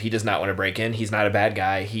 and leave. He does not want to break in. He's not a bad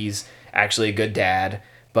guy. He's actually a good dad.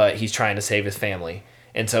 but he's trying to save his family.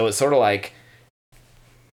 And so it's sort of like,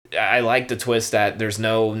 I like the twist that there's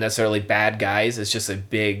no necessarily bad guys. It's just a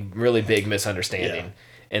really big misunderstanding. Yeah.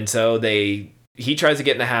 And so he tries to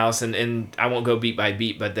get in the house, and I won't go beat by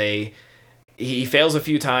beat, but he fails a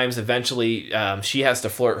few times. Eventually, she has to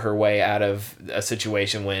flirt her way out of a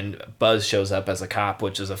situation when Buzz shows up as a cop,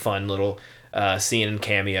 which is a fun little scene and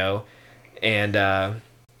cameo. And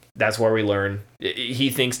that's where we learn he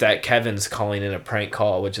thinks that Kevin's calling in a prank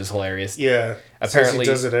call, which is hilarious. Yeah. Apparently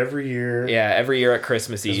he does it every year. Yeah, every year at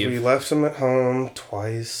Christmas Eve. We left him at home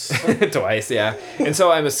twice. Twice, yeah. And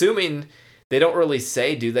so I'm assuming they don't really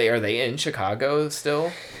say, do they? Are they in Chicago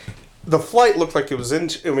still? The flight looked like it was in.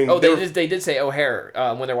 I mean, they did say O'Hare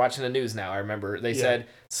when they're watching the news now. I remember they said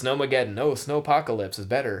Snowmageddon. No, Snowpocalypse is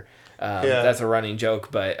better. That's a running joke,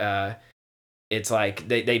 but it's like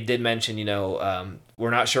they did mention, we're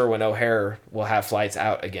not sure when O'Hare will have flights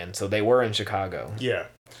out again. So they were in Chicago. Yeah.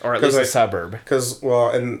 Or at least a suburb.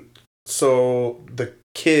 And so the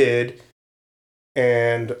kid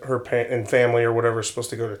and her and family or whatever is supposed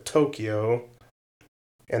to go to Tokyo.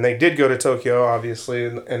 And they did go to Tokyo, obviously,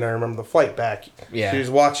 and I remember the flight back. Yeah.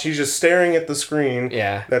 She's just staring at the screen.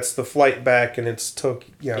 Yeah. That's the flight back, and it's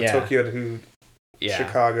Tokyo to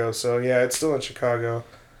Chicago. So, yeah, it's still in Chicago.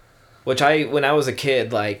 Which when I was a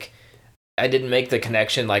kid, like, I didn't make the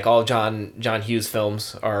connection. Like, all John Hughes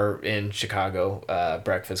films are in Chicago.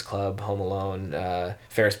 Breakfast Club, Home Alone,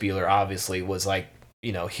 Ferris Bueller, obviously, was, like,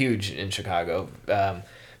 huge in Chicago.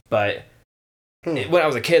 But when I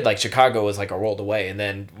was a kid, like, Chicago was like a world away. And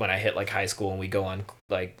then when I hit like high school and we go on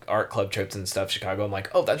like art club trips and stuff, Chicago, I'm like,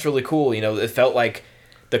 oh, that's really cool. It felt like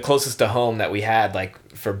the closest to home that we had,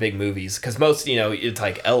 like, for big movies. Because most, it's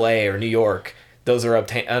like LA or New York, those are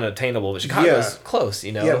unattainable. But Chicago's close,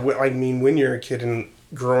 Yeah, I mean, when you're a kid and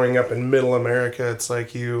growing up in middle America, it's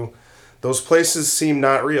like those places seem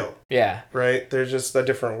not real. Yeah. Right? They're just a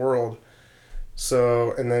different world.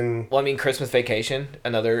 So, and then... Well, I mean, Christmas Vacation,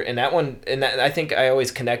 I think I always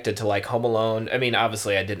connected to, like, Home Alone. I mean,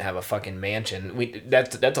 obviously, I didn't have a fucking mansion.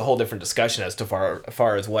 That's a whole different discussion as to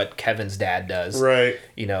far as what Kevin's dad does. Right.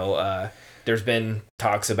 There's been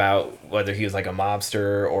talks about whether he was, like, a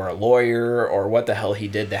mobster or a lawyer or what the hell he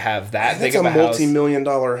did to have that big of a house. That's a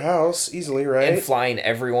multi-million-dollar house, easily, right? And flying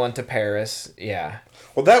everyone to Paris, yeah.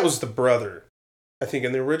 Well, that was the brother. I think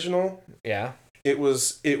in the original... Yeah. It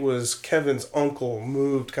was Kevin's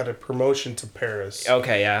uncle got a promotion to Paris.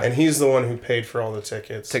 Okay, yeah. And he's the one who paid for all the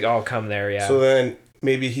tickets. To all come there, yeah. So then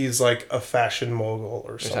maybe he's like a fashion mogul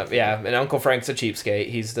or something. Yeah, and Uncle Frank's a cheapskate.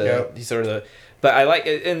 He's sort of the... But I like...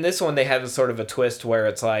 In this one, they have a sort of a twist where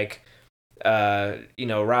it's like,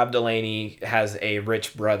 Rob Delaney has a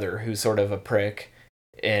rich brother who's sort of a prick.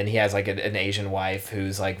 And he has like an Asian wife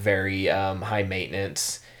who's like very high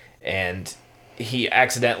maintenance. And... he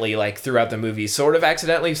accidentally, like, throughout the movie, sort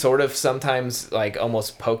of sometimes, like,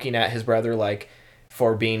 almost poking at his brother, like,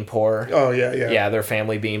 for being poor. Oh, yeah. Yeah, their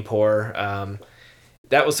family being poor.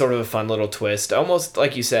 That was sort of a fun little twist. Almost,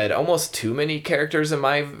 like you said, almost too many characters in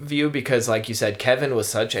my view, because, like you said, Kevin was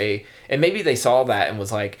such a... And maybe they saw that and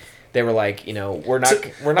was like... They were like, we're not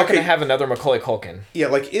going to have another Macaulay Culkin. Yeah,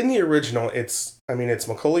 like, in the original, it's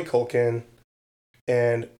Macaulay Culkin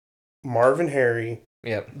and Marvin Harry,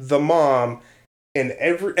 the mom... And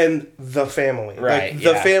the family, right? Like,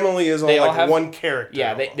 the family is all have one character.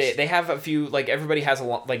 Yeah, they have a few. Like, everybody has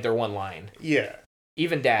their one line. Yeah,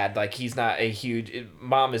 even Dad, like, he's not a huge.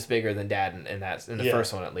 Mom is bigger than Dad in the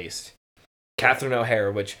first one, at least. Catherine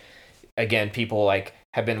O'Hara, which, again, people like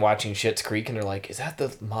have been watching Schitt's Creek and they're like, is that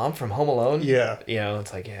the mom from Home Alone? Yeah,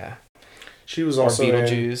 it's like, yeah. She was also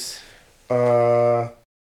Beetlejuice.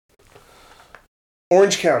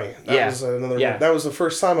 Orange County. That was another. Yeah. That was the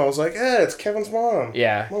first time I was like, it's Kevin's mom.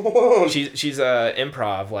 Yeah. She's a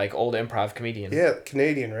improv, like, old improv comedian. Yeah,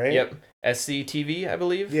 Canadian, right? Yep. SCTV, I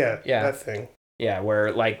believe. Yeah. That thing. Yeah,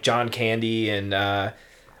 where, like, John Candy and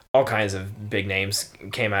all kinds of big names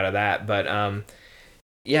came out of that. But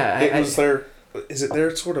is it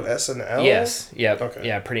their sort of SNL? Yes. Yep. Okay.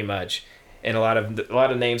 Yeah, pretty much. And a lot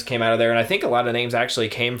of names came out of there, and I think a lot of names actually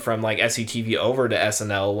came from, like, SCTV over to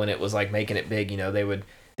SNL when it was, like, making it big.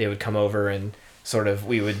 They would come over and sort of,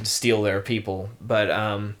 we would steal their people. But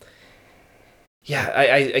I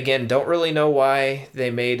again don't really know why they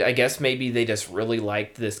made. I guess maybe they just really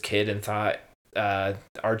liked this kid and thought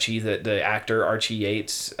Archie, the actor Archie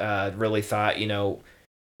Yates, really thought,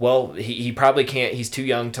 well, he probably can't. He's too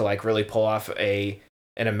young to, like, really pull off an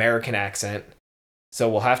American accent. So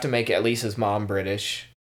we'll have to make at least his mom British.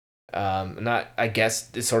 I guess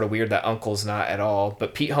it's sort of weird that Uncle's not at all.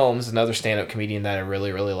 But Pete Holmes, another stand-up comedian that I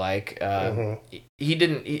really, really like.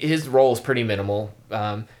 his role is pretty minimal.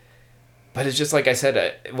 But it's just like I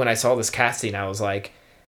said, when I saw this casting, I was like,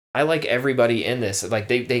 I like everybody in this. Like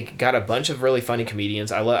they got a bunch of really funny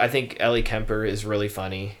comedians. I think Ellie Kemper is really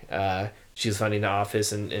funny. She was funny in The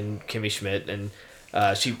Office and Kimmy Schmidt and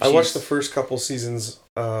I watched the first couple seasons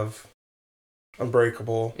of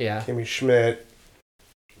Unbreakable. Yeah. Kimmy Schmidt.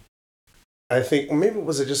 I think maybe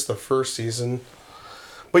was it just the first season,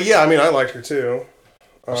 but yeah, I mean I liked her too.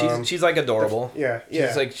 She's like adorable. Yeah.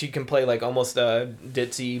 She's like she can play like almost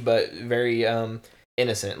ditzy but very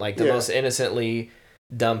innocent, like the most innocently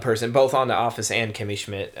dumb person, both on The Office and Kimmy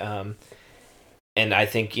Schmidt. And I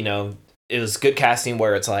think it was good casting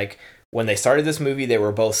where it's like when they started this movie they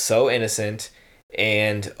were both so innocent,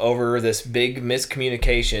 and over this big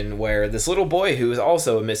miscommunication where this little boy who was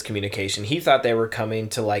also a miscommunication, he thought they were coming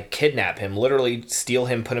to like kidnap him, literally steal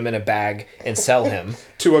him, put him in a bag and sell him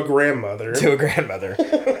to a grandmother.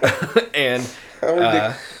 And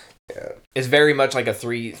it's very much like a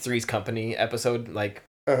Three's Company episode. Like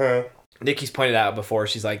Nikki's pointed out before,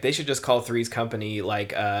 she's like, they should just call Three's Company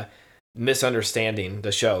like Misunderstanding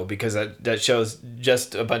the show, because that shows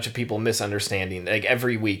just a bunch of people misunderstanding. Like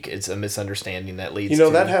every week it's a misunderstanding that leads to...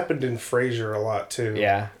 that happened in Frasier a lot too.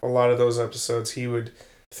 Yeah. A lot of those episodes he would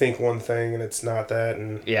think one thing and it's not that,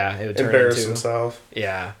 and it would embarrass himself.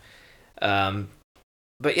 Yeah.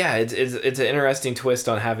 But yeah, it's an interesting twist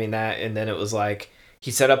on having that, and then it was like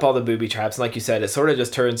he set up all the booby traps, and like you said, it sort of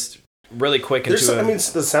just turns really quick into the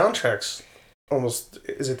soundtracks almost,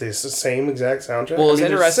 is it the same exact soundtrack? Well, it was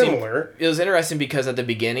interesting. Similar. It was interesting because at the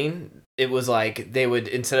beginning, it was like they would,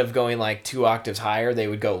 instead of going like 2 octaves higher, they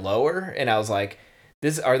would go lower, and I was like,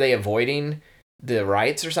 are they avoiding the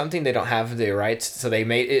rights or something? They don't have the rights, so they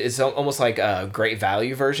made it's almost like a Great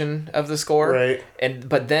Value version of the score, right?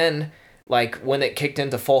 But then, like when it kicked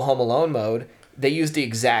into full Home Alone mode, they used the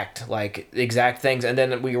exact things, and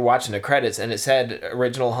then we were watching the credits, and it said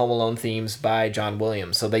original Home Alone themes by John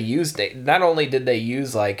Williams. So they used it. Not only did they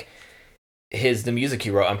use like the music he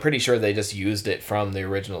wrote, I'm pretty sure they just used it from the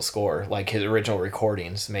original score, like his original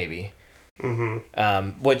recordings, maybe.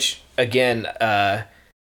 Mm-hmm. Which again,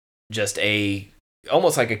 just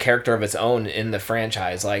almost like a character of its own in the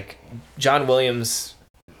franchise. Like John Williams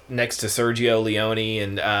next to Sergio Leone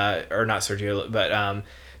and or not Sergio, but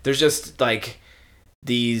there's just like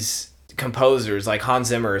these composers, like Hans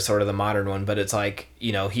Zimmer is sort of the modern one, but it's like,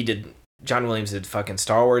 John Williams did fucking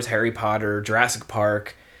Star Wars, Harry Potter, Jurassic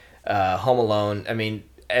Park, Home Alone. I mean,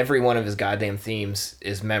 every one of his goddamn themes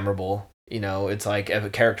is memorable. It's like a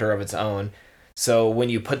character of its own. So when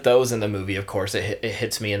you put those in the movie, of course, it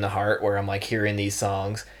hits me in the heart where I'm like hearing these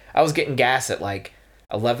songs. I was getting gas at like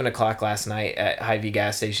 11 o'clock last night at Hy-Vee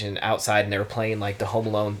gas station outside, and they were playing like the Home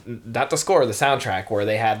Alone, not the score, the soundtrack, where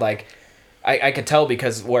they had like, I could tell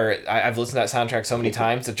because I've listened to that soundtrack so many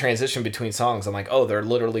times, the transition between songs, I'm like, oh, they're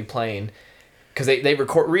literally playing, because they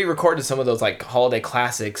re-recorded some of those like holiday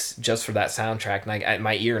classics just for that soundtrack, and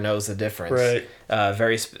my ear knows the difference. Right.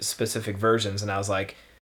 Very specific versions, and I was like,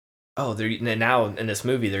 oh, now in this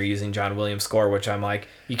movie they're using John Williams' score, which I'm like,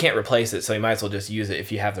 you can't replace it, so you might as well just use it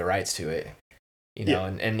if you have the rights to it.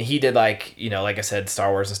 And he did like, like I said, Star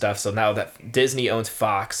Wars and stuff. So now that Disney owns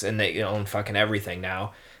Fox and they own fucking everything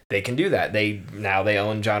now, they can do that. They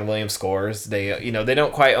own John Williams scores. They, they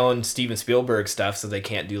don't quite own Steven Spielberg stuff, so they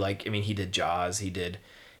can't do like, I mean, he did Jaws, he did,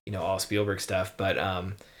 all Spielberg stuff. But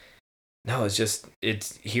no,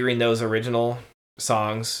 it's hearing those original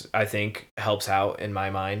songs, I think helps out in my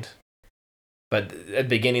mind. But at the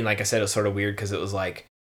beginning, like I said, it was sort of weird because it was like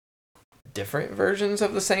different versions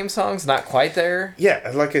of the same songs, not quite there.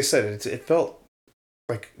 Yeah, like I said, it felt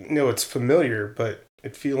like, it's familiar, but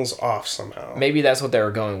it feels off somehow. Maybe that's what they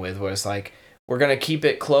were going with, where it's like, we're going to keep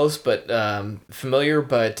it close, but familiar,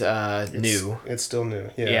 but new. It's still new,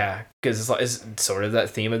 yeah. Yeah, because it's sort of that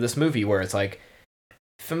theme of this movie, where it's like,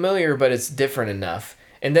 familiar, but it's different enough.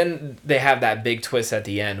 And then they have that big twist at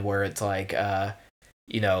the end, where it's like, they're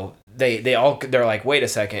like, wait a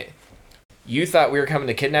second, you thought we were coming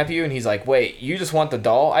to kidnap you? And he's like, wait, you just want the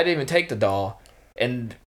doll? I didn't even take the doll.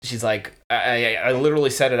 And she's like, I literally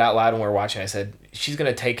said it out loud when we were watching. I said, she's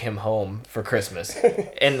going to take him home for Christmas.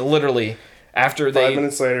 And literally, after 5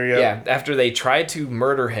 minutes later, after they tried to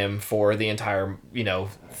murder him for the entire,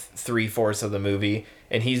 3/4 of the movie,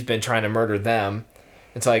 and he's been trying to murder them,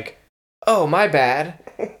 it's like, oh, my bad.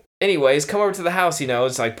 Anyways, come over to the house,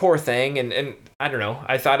 it's like, poor thing. And I don't know.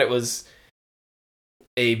 I thought it was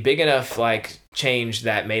a big enough like change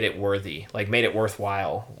that made it worthy, like made it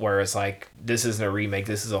worthwhile, where it's like, this isn't a remake,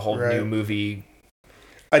 this is a whole new movie.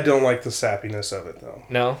 I don't like the sappiness of it though.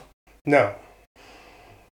 No,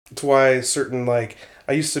 it's why certain, like,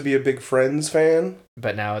 I used to be a big Friends fan,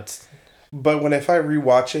 But now it's... but if I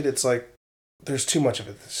rewatch it, it's like there's too much of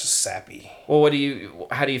it. It's just sappy. Well,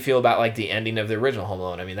 how do you feel about like the ending of the original Home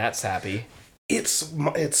Alone? I mean, that's happy. It's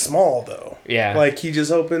small though. Yeah. Like he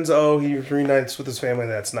just opens. Oh, he reunites with his family.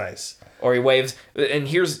 That's nice. Or he waves. And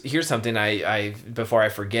here's something I before I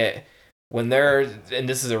forget. When they're, and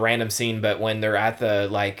this is a random scene, but when they're at the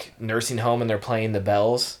like nursing home and they're playing the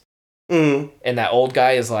bells, and that old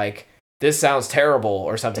guy is like, "This sounds terrible,"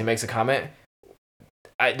 or something, makes a comment.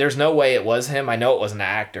 There's no way it was him. I know it was an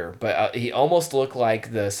actor, but he almost looked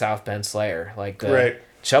like the South Bend Slayer, like the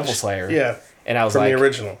Shovel Slayer. Yeah. And I was from like, the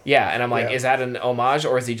original. Yeah, and I'm like, is that an homage,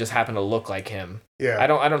 or does he just happen to look like him? Yeah. I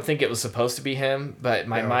don't think it was supposed to be him, but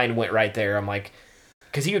my mind went right there. I'm like,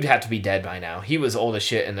 because he would have to be dead by now. He was old as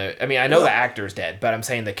shit. I mean, I know the actor's dead, but I'm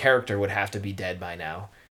saying the character would have to be dead by now.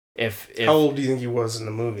 If How old do you think he was in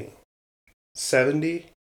the movie? 70?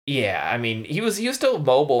 Yeah, I mean, he was still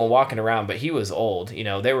mobile and walking around, but he was old. You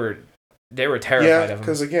know, they were terrified of him.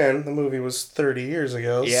 Because again, the movie was 30 years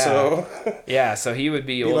ago. Yeah. So yeah, so he would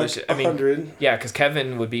be old like as shit. I mean, 100. yeah, because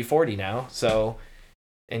Kevin would be 40 now. So,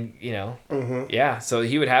 and you know, yeah, so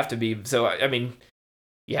he would have to be. So I mean,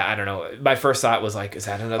 yeah, I don't know. My first thought was like, is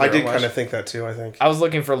that another? I did homage? kind of think that too. I think I was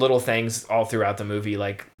looking for little things all throughout the movie,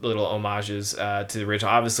 like little homages to the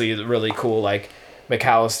original. Obviously, really cool. Like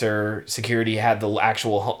McAllister Security had the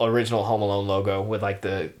actual original Home Alone logo with like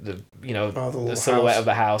the you know the silhouette of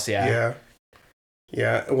the house. Yeah.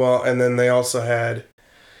 Well, and then they also had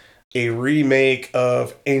a remake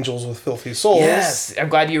of Angels with Filthy Souls. Yes, I'm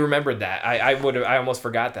glad you remembered that. I almost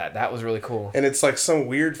forgot that. That was really cool. And it's like some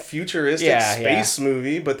weird futuristic space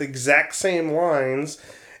movie, but the exact same lines.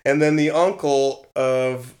 And then the uncle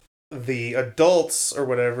of the adults or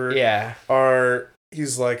whatever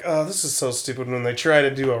he's like, oh, this is so stupid when they try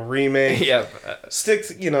to do a remake. Stick,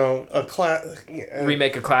 remake a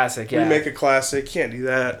classic. Yeah. Remake a classic. Can't do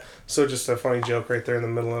that. So just a funny joke right there in the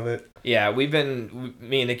middle of it. Yeah, me and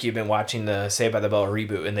Nikki have been watching the Saved by the Bell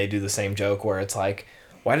reboot, and they do the same joke where it's like,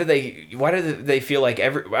 why do they feel like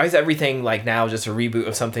why is everything like now just a reboot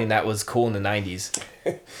of something that was cool in the 90s?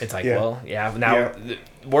 It's like, now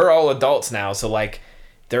we're all adults now, so like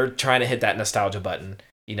they're trying to hit that nostalgia button,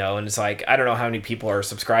 you know, and it's like, I don't know how many people are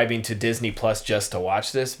subscribing to Disney Plus just to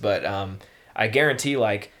watch this, but I guarantee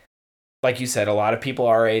like you said, a lot of people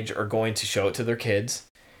our age are going to show it to their kids.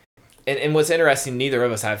 And what's interesting, neither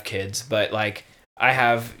of us have kids, but like I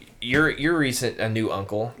have your a new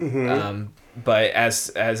uncle, but as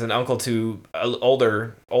an uncle to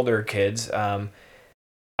older kids,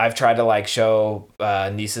 I've tried to like show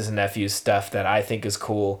nieces and nephews stuff that I think is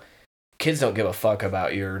cool. Kids don't give a fuck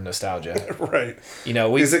about your nostalgia, right? You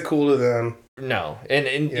know, is it cool to them? No, and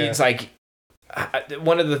it's like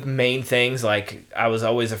one of the main things. Like I was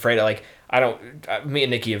always afraid of like. Me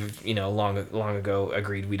and Nikki have, you know, long ago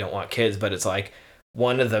agreed we don't want kids, but it's like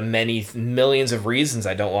one of the many millions of reasons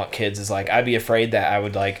I don't want kids is like, I'd be afraid that I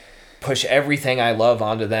would like push everything I love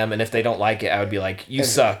onto them. And if they don't like it, I would be like, you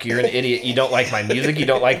suck. You're an idiot. You don't like my music. You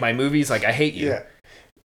don't like my movies. Like, I hate you. Yeah.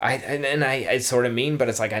 I sort of mean, but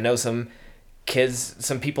it's like, I know some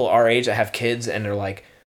people our age that have kids and they're like,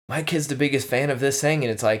 my kid's the biggest fan of this thing. And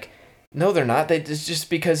it's like, no, they're not. It's just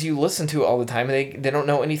because you listen to it all the time and they don't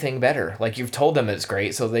know anything better. Like, you've told them it's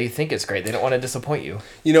great, so they think it's great. They don't want to disappoint you.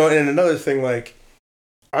 You know, and another thing, like,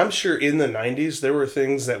 I'm sure in the 90s there were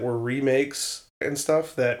things that were remakes and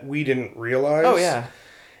stuff that we didn't realize. Oh, yeah.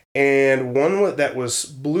 And one that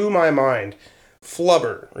blew my mind,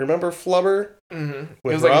 Flubber. Remember Flubber? Mm-hmm.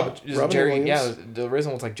 With Robin Jerry, Williams? Yeah, the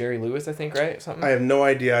original was like Jerry Lewis, I think, right? Something. I have no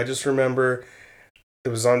idea. I just remember... It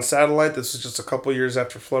was on satellite. This was just a couple years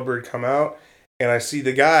after Flubber had come out. And I see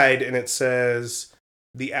the guide, and it says,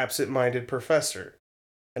 The Absent-Minded Professor.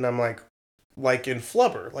 And I'm like in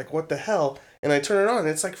Flubber. Like, what the hell? And I turn it on, and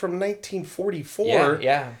it's like from 1944.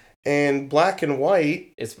 Yeah. And black and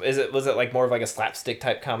white. Was it like more of like a slapstick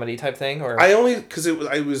type comedy type thing? Or I only, because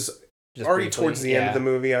I was just already briefly, towards the end of the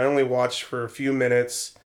movie. I only watched for a few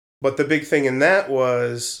minutes. But the big thing in that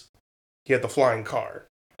was he had the flying car.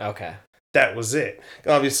 Okay. That was it.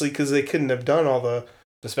 Obviously, because they couldn't have done all the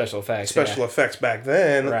special effects back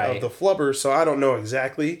then of the Flubber, so I don't know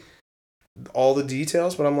exactly all the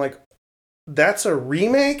details, but I'm like, that's a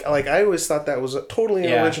remake? Like, I always thought that was totally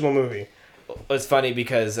an original movie. It's funny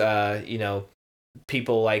because, you know,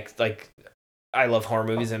 people like I love horror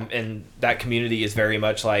movies, and that community is very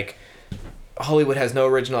much like, Hollywood has no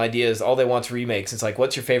original ideas. All they want is remakes. It's like,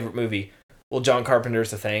 what's your favorite movie? Well, John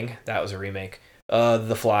Carpenter's The Thing. That was a remake.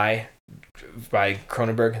 The Fly. by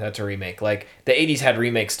Cronenberg. That's a remake. Like the 80s had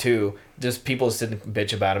remakes too. Just people just didn't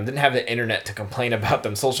bitch about them. Didn't have the internet to complain about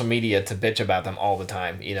them. Social media to bitch about them all the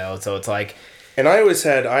time. You know. So it's like. And I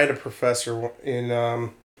had a professor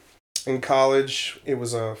in college. It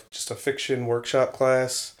was just a fiction workshop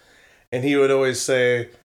class, and he would always say,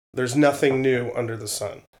 "There's nothing new under the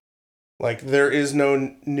sun. Like there is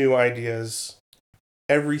no new ideas.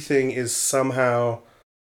 Everything is somehow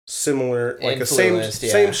similar, like a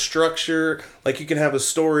same structure. Like you can have a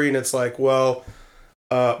story, and it's like, well,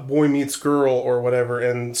 boy meets girl or whatever,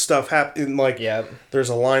 and stuff happen. Like there's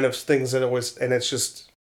a line of things that and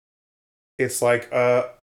it's like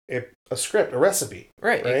a script, a recipe,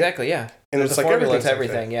 right? Exactly, yeah. And there's it's like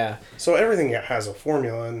everything, yeah. So everything has a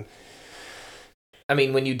formula, and I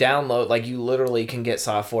mean, when you download, like, you literally can get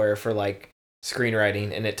software for, like,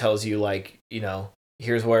 screenwriting, and it tells you, like, you know,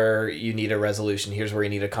 here's where you need a resolution, here's where you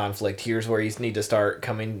need a conflict, here's where you need to start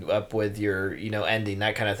coming up with your, you know, ending,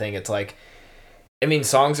 that kind of thing. It's like, I mean,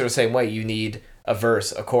 songs are the same way. You need a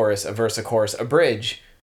verse, a chorus, a verse, a chorus, a bridge,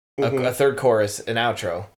 a third chorus, an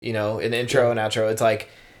outro, you know, an intro, an outro. It's like,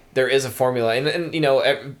 there is a formula. And you know,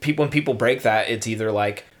 when people break that, it's either,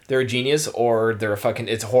 like, they're a genius or they're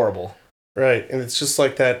it's horrible. Right, and it's just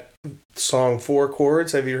like that song 4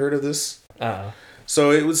 Chords. Have you heard of this? So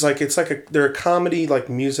it was like they're a comedy, like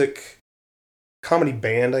comedy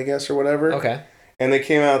band, I guess, or whatever. Okay. And they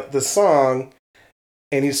came out the song,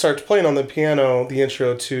 and he starts playing on the piano the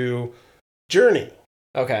intro to Journey.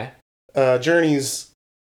 Okay. Journey's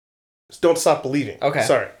Don't Stop Believing. Okay.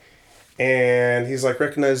 Sorry. And he's like,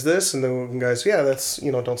 recognize this? And the guy's, yeah, that's,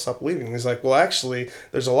 you know, Don't Stop Believing. And he's like, well, actually,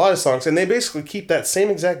 there's a lot of songs. And they basically keep that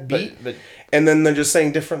same exact beat. But and then they're just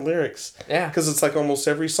saying different lyrics. Yeah. Because it's like almost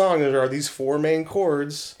every song, there are these 4 main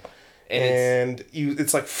chords. And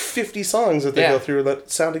it's like 50 songs that they go through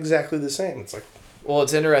that sound exactly the same. It's like... Well,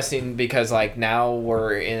 it's interesting because, like, now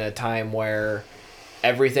we're in a time where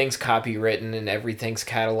everything's copywritten and everything's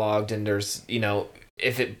cataloged, and there's, you know...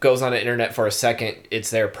 If it goes on the internet for a second, it's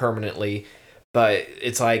there permanently. But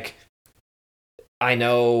it's like, I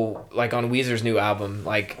know, like on Weezer's new album,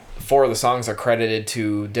 like 4 of the songs are credited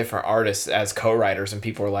to different artists as co-writers, and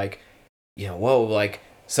people are like, you know, whoa, like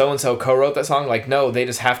so-and-so co-wrote that song. Like, no, they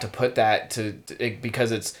just have to put that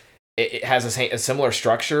because it has a similar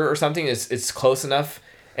structure or something. It's close enough.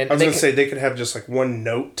 And I was going to say they could have just like one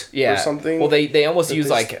note or something. Well, they almost use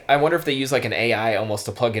like, I wonder if they use like an AI almost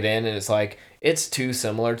to plug it in, and it's like, it's too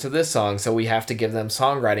similar to this song, so we have to give them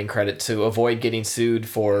songwriting credit to avoid getting sued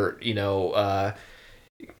for, you know,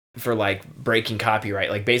 for like breaking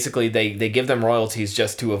copyright. Like basically they give them royalties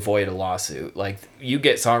just to avoid a lawsuit. Like you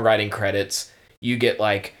get songwriting credits, you get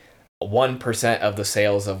like 1% of the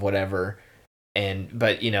sales of whatever.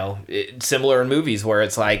 But you know, similar in movies where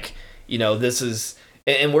it's like, you know, this is...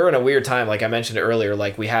 And we're in a weird time, like I mentioned earlier.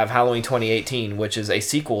 Like we have Halloween 2018, which is a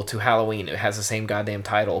sequel to Halloween. It has the same goddamn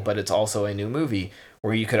title, but it's also a new movie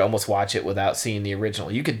where you could almost watch it without seeing the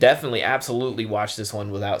original. You could definitely, absolutely watch this one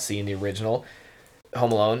without seeing the original.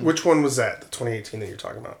 Home Alone. Which one was that? The 2018 that you're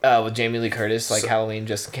talking about? With Jamie Lee Curtis. Like Halloween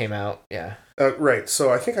just came out. Yeah. Right.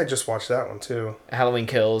 So I think I just watched that one too. Halloween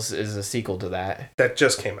Kills is a sequel to that. That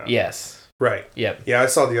just came out. Yes. Right. Yep. Yeah, I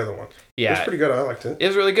saw the other one. Yeah. It was pretty good. I liked it. It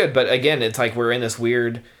was really good. But again, it's like we're in this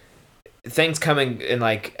weird... Things coming in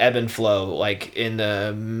like ebb and flow. Like in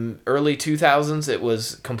the early 2000s, it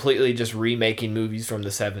was completely just remaking movies from the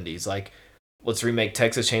 70s. Like, let's remake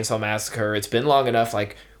Texas Chainsaw Massacre. It's been long enough.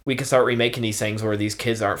 Like, we can start remaking these things where these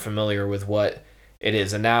kids aren't familiar with what it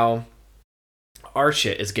is. And now our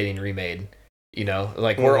shit is getting remade. You know,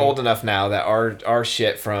 like we're old enough now that our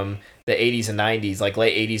shit from the 80s and 90s, like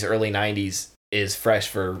late 80s, early 90s, is fresh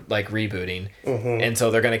for like rebooting. And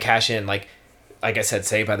so they're going to cash in like I said,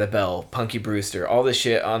 Saved by the Bell, Punky Brewster, all this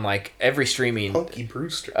shit on like every streaming. Punky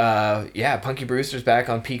Brewster. Yeah, Punky Brewster's back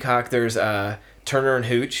on Peacock. There's Turner and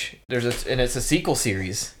Hooch. And it's a sequel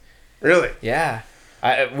series. Really? Yeah.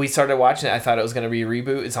 We started watching it. I thought it was going to be a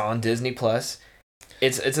reboot. It's on Disney Plus.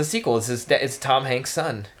 It's a sequel. It's Tom Hanks'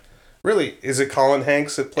 son. Really? Is it Colin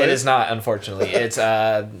Hanks that plays? It is not, unfortunately. It's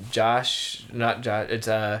Josh.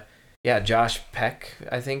 It's Josh Peck,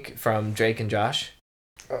 I think, from Drake and Josh.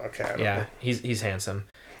 Okay. I don't yeah, know. he's handsome,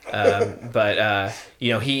 but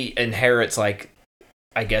you know, he inherits like,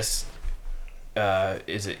 I guess,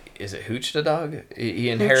 is it Hooch the dog? He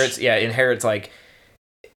inherits Hooch? Inherits like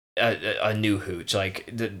a new Hooch. Like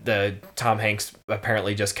the Tom Hanks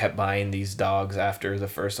apparently just kept buying these dogs after the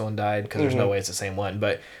first one died because there's no way it's the same one.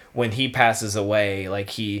 But when he passes away, like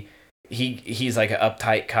he's like an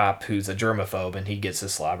uptight cop who's a germaphobe, and he gets a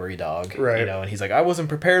slobbery dog, right? You know, and he's like, I wasn't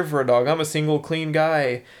prepared for a dog. I'm a single clean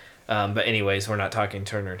guy. But anyways, we're not talking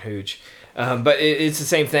Turner and Hooch. But it's the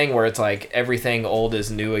same thing where it's like everything old is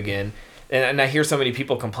new again. And I hear so many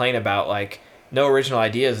people complain about like no original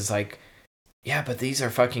ideas. It's like, yeah, but these are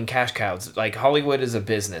fucking cash cows. Like Hollywood is a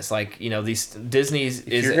business. Like, you know, Disney's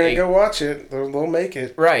If you're gonna go watch it, they'll make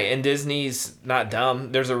it. Right, and Disney's not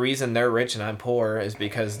dumb. There's a reason they're rich and I'm poor is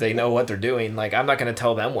because they know what they're doing. Like, I'm not gonna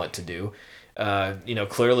tell them what to do. You know,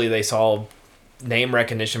 clearly they saw name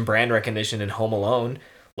recognition, brand recognition in Home Alone.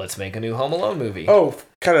 Let's make a new Home Alone movie. Oh,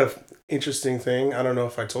 kind of interesting thing. I don't know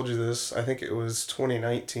if I told you this. I think it was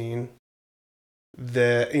 2019.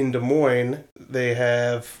 That in Des Moines they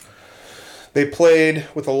played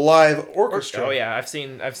with a live orchestra. Oh yeah, I've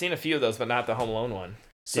seen a few of those, but not the Home Alone one.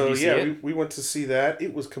 So Did you see yeah, it? we went to see that.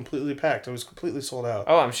 It was completely packed. It was completely sold out.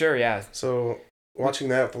 Oh, I'm sure. Yeah. So watching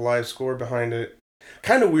that with the live score behind it,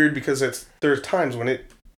 kind of weird because there's times when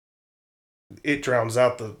it drowns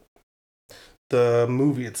out the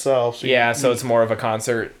movie itself. So so it's more of a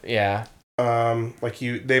concert. Yeah. Like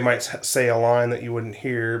they might say a line that you wouldn't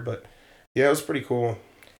hear, but yeah, it was pretty cool.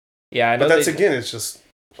 Yeah, I know. But that's again, it's just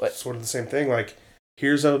sort of the same thing. Like,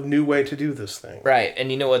 here's a new way to do this thing. Right, and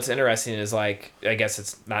you know what's interesting is like, I guess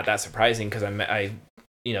it's not that surprising because I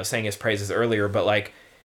sang his praises earlier, but like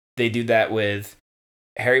they do that with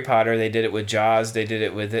Harry Potter, they did it with Jaws, they did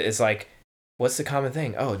it with it's like, what's the common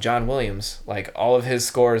thing? Oh, John Williams. Like all of his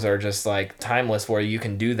scores are just like timeless where you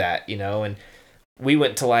can do that, you know. And we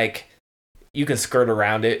went to like, you can skirt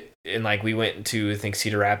around it. And like we went to I think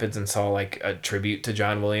Cedar Rapids and saw like a tribute to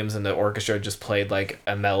John Williams, and the orchestra just played like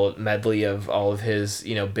a medley of all of his,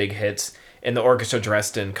 you know, big hits. And the orchestra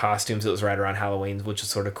dressed in costumes. It was right around Halloween, which is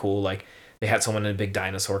sort of cool. Like they had someone in a big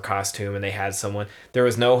dinosaur costume, and they had someone. There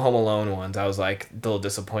was no Home Alone ones. I was like a little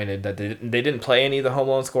disappointed that they didn't play any of the Home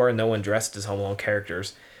Alone score, and no one dressed as Home Alone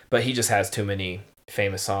characters. But he just has too many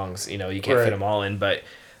famous songs. You know, you can't fit them all in. But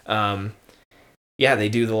yeah, they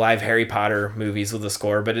do the live Harry Potter movies with the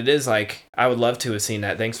score, but it is like, I would love to have seen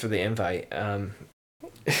that. Thanks for the invite.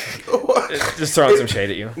 Just throwing some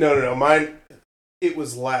shade at you. No. Mine, it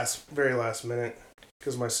was very last minute,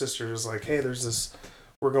 because my sister was like, hey, there's this,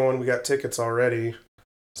 we got tickets already.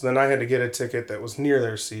 So then I had to get a ticket that was near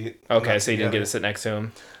their seat. Okay, so you didn't get to sit next to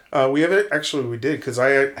him? We did, because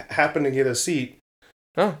I happened to get a seat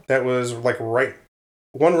that was like right,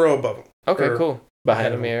 one row above him. Okay, cool.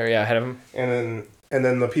 Behind him, ahead of him. And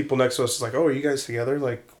then the people next to us is like, oh, are you guys together?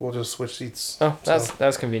 Like, we'll just switch seats. Oh,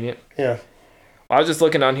 that's convenient. Yeah. Well, I was just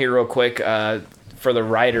looking on here real quick for the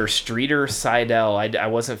writer, Streeter Seidel. I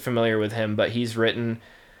wasn't familiar with him, but he's written...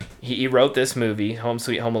 He wrote this movie, Home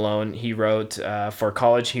Sweet Home Alone. He wrote for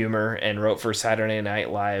College Humor and wrote for Saturday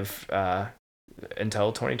Night Live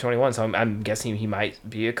until 2021. So I'm guessing he might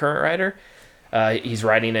be a current writer. He's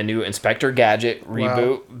writing a new Inspector Gadget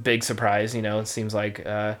reboot. Wow. Big surprise, you know. It seems like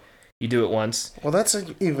you do it once. Well, that's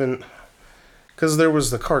even... Because there was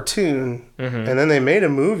the cartoon, and then they made a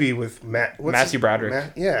movie with Matthew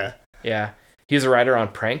Broderick. Yeah. Yeah. He was a writer on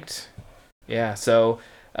Pranked. Yeah, so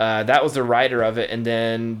that was the writer of it. And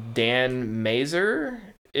then Dan Mazer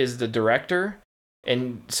is the director.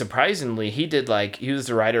 And surprisingly, he was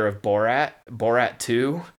the writer of Borat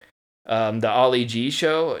 2, the Ali G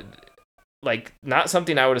show. Like, not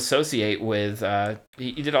something I would associate with.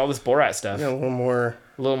 He did all this Borat stuff. Yeah, a little more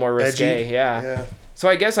risque. Edgy. Yeah. So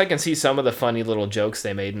I guess I can see some of the funny little jokes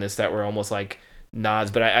they made in this that were almost like nods.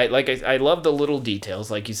 But I love the little details,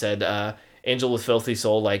 like you said. Angel with Filthy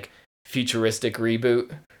Soul, like futuristic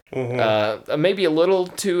reboot. Mm-hmm. Maybe a little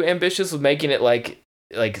too ambitious with making it like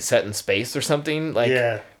set in space or something. Like,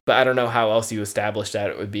 yeah. But I don't know how else you establish that.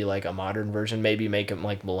 It would be like a modern version. Maybe make it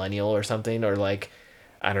like millennial or something, or like,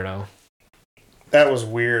 I don't know. That was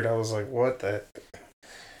weird. I was like, what the...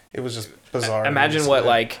 It was just bizarre. Imagine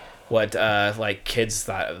what kids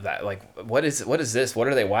thought of that. Like, what is this? What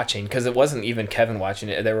are they watching? Because it wasn't even Kevin watching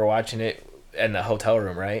it. They were watching it in the hotel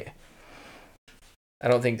room, right? I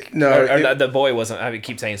don't think... No. The boy wasn't... I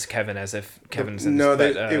keep saying it's Kevin as if Kevin's in this. No,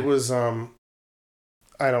 it was... I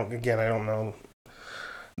don't know.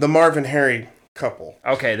 The Marv and Harry couple.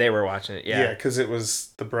 Okay, they were watching it, yeah. Yeah, because it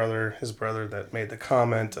was his brother that made the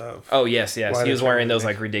comment of... Oh, yes. He was wearing those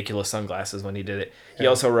like ridiculous sunglasses when he did it. Yeah. He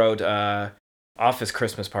also wrote Office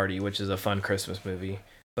Christmas Party, which is a fun Christmas movie.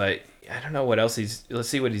 But I don't know what else let's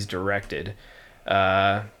see what he's directed.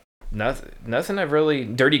 Nothing I've really...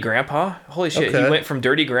 Dirty Grandpa? Holy shit, okay. He went from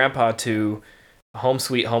Dirty Grandpa to Home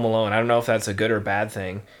Sweet Home Alone. I don't know if that's a good or bad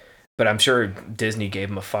thing. But I'm sure Disney gave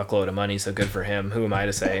him a fuckload of money, so good for him. Who am I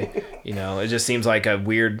to say? You know, it just seems like a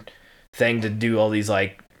weird thing to do all these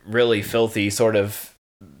like really filthy sort of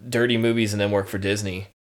dirty movies and then work for Disney.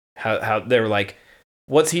 How they were like,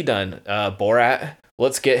 what's he done? Borat?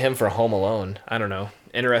 let's get him for Home Alone. I don't know.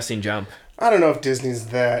 Interesting jump. I don't know if Disney's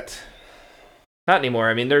that. Not anymore.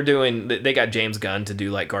 I mean, they got James Gunn to do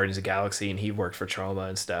like Guardians of the Galaxy, and he worked for Troma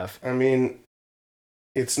and stuff. I mean,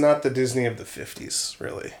 it's not the Disney of the 50s,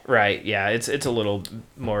 really. Right, yeah, it's a little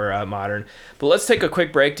more modern. But let's take a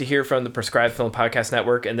quick break to hear from the Prescribed Film Podcast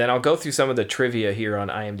Network, and then I'll go through some of the trivia here on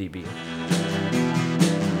IMDb.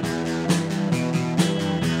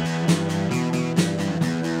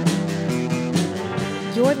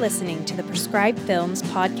 You're listening to the Prescribed Films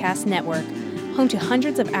Podcast Network, home to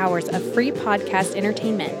hundreds of hours of free podcast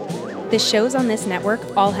entertainment. The shows on this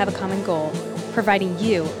network all have a common goal: providing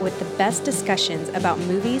you with the best discussions about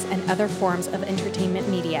movies and other forms of entertainment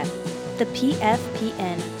media. The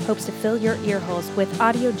PFPN hopes to fill your earholes with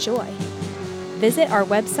audio joy. Visit our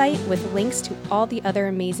website with links to all the other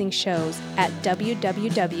amazing shows at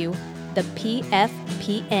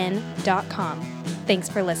www.thepfpn.com. Thanks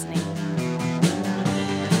for listening.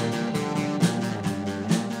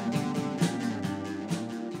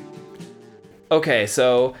 Okay,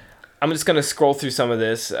 so I'm just going to scroll through some of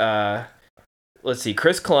this. Let's see.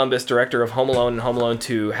 Chris Columbus, director of Home Alone and Home Alone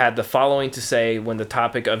 2, had the following to say when the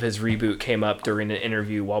topic of his reboot came up during an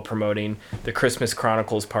interview while promoting The Christmas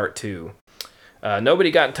Chronicles Part 2. Nobody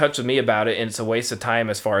got in touch with me about it, and it's a waste of time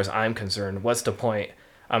as far as I'm concerned. What's the point?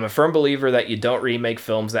 I'm a firm believer that you don't remake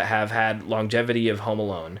films that have had longevity of Home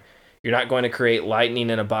Alone. You're not going to create lightning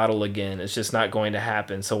in a bottle again. It's just not going to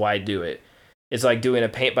happen, so why do it? It's like doing a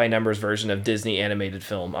paint-by-numbers version of Disney animated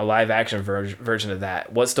film, a live-action version of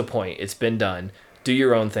that. What's the point? It's been done. Do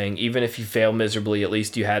your own thing. Even if you fail miserably, at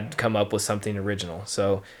least you had to come up with something original.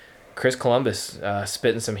 So, Chris Columbus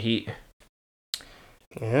spitting some heat.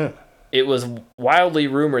 Yeah. It was wildly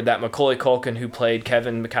rumored that Macaulay Culkin, who played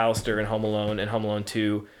Kevin McAllister in Home Alone and Home Alone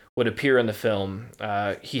 2, would appear in the film.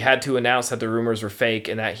 He had to announce that the rumors were fake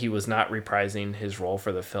and that he was not reprising his role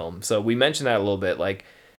for the film. So we mentioned that a little bit, like,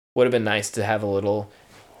 would have been nice to have a little.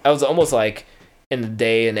 I was almost like in the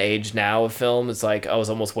day and age now of film, it's like I was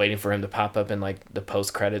almost waiting for him to pop up in like the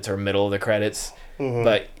post credits or middle of the credits. Mm-hmm.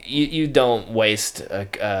 But you don't waste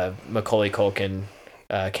a Macaulay Culkin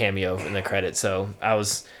cameo in the credits. So I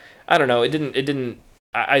don't know. It didn't.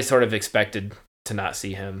 I sort of expected to not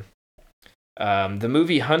see him. The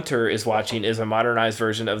movie Hunter is watching is a modernized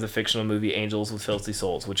version of the fictional movie Angels with Filthy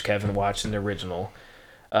Souls, which Kevin watched in the original.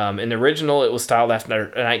 In the original, it was styled after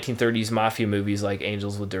 1930s mafia movies like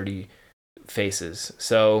Angels with Dirty Faces.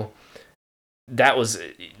 So that was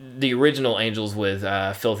the original Angels with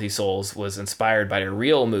Filthy Souls was inspired by a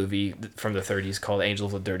real movie from the 30s called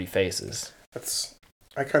Angels with Dirty Faces.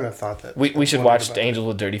 I kind of thought that. We should watch Angels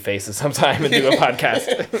with Dirty Faces sometime and do a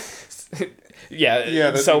podcast.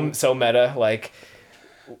 yeah. So meta, like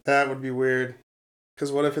that would be weird. Because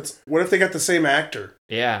what if they got the same actor?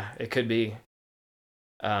 Yeah, it could be.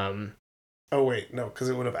 Oh wait, no, because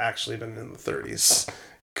it would have actually been in the 30s.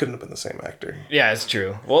 Couldn't have been the same actor. Yeah, it's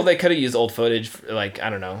true. Well, they could have used old footage, like,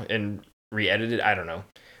 I don't know, and re-edited. I don't know.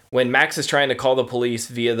 When Max is trying to call the police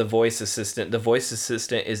via the voice assistant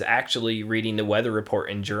is actually reading the weather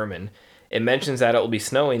report in German. It mentions that it will be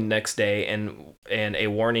snowing next day, and a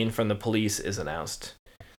warning from the police is announced.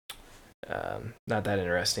 Not that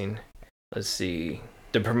interesting. Let's see.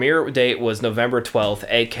 The premiere date was November 12th,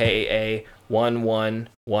 aka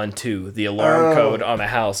 1112. The alarm code on the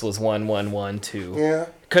house was 1112. Yeah.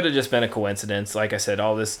 Could have just been a coincidence. Like I said,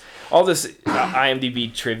 all this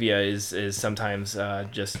IMDb trivia is sometimes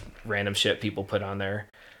just random shit people put on there.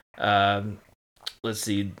 Let's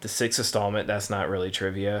see, the 6th installment, that's not really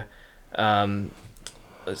trivia. Let's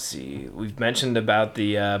see, we've mentioned about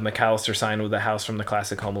the McAllister sign with the house from the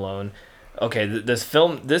classic Home Alone. Okay, this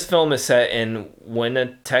film is set in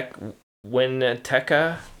Winnetka.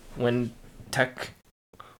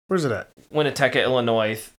 Where's it at? Winnetka,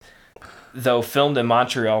 Illinois, though filmed in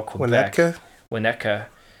Montreal, Quebec. Winnetka.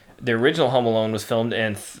 The original Home Alone was filmed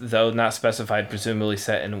in, though not specified, presumably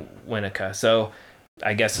set in Winnetka. So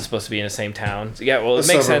I guess it's supposed to be in the same town. So, yeah, well, it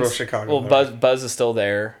makes sense. Chicago, well, Buzz is still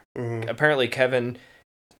there. Mm-hmm. Apparently, Kevin,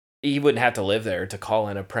 he wouldn't have to live there to call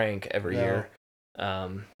in a prank every year.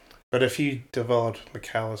 But if he developed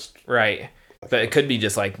McAllister, right? But it could be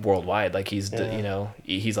just like worldwide, like he's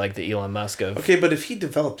he's like the Elon Musk of. Okay, but if he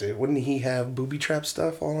developed it, wouldn't he have booby trap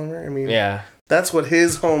stuff all over? I mean, yeah, that's what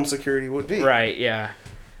his home security would be, right? Yeah,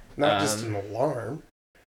 not just an alarm.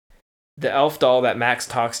 The elf doll that Max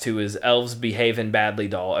talks to is Elves Behavin' Badly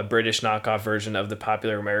doll, a British knockoff version of the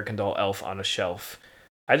popular American doll Elf on a Shelf.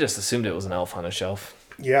 I just assumed it was an elf on a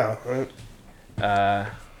shelf. Yeah. Right.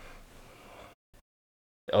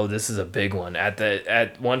 Oh, this is a big one.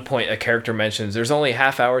 At one point, a character mentions there's only a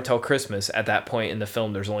half hour till Christmas. At that point in the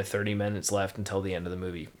film, there's only 30 minutes left until the end of the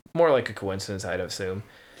movie. More like a coincidence, I'd assume.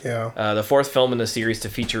 Yeah. The fourth film in the series to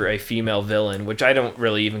feature a female villain, which I don't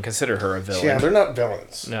really even consider her a villain. Yeah, they're not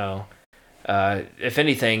villains. No. If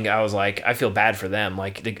anything, I was like, I feel bad for them.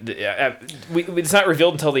 Like, it's not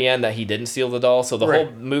revealed until the end that he didn't steal the doll. So the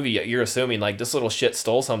whole movie, you're assuming like this little shit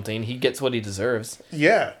stole something. He gets what he deserves.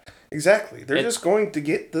 Yeah, exactly. They're just going to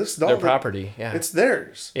get this doll. Their property. Yeah, it's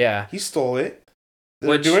theirs. Yeah, he stole it.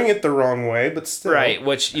 They're doing it the wrong way, but still. Right,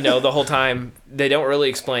 which, the whole time, they don't really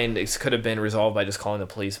explain. It could have been resolved by just calling the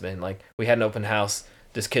policeman. Like, we had an open house.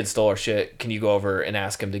 This kid stole our shit. Can you go over and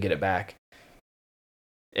ask him to get it back?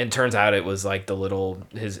 And turns out it was like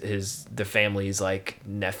the family's like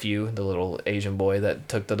nephew, the little Asian boy that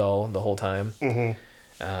took the doll the whole time.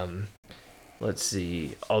 Mm-hmm. Let's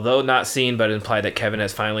see. Although not seen, but implied that Kevin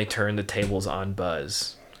has finally turned the tables on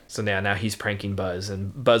Buzz. So now he's pranking Buzz,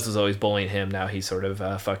 and Buzz was always bullying him. Now he's sort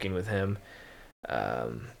of fucking with him.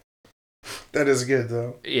 That is good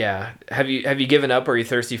though. Yeah. Have you given up, or are you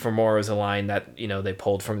thirsty for more? Was a line that they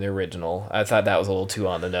pulled from the original. I thought that was a little too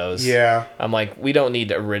on the nose. Yeah. I'm like, we don't need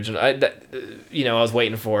the original. I was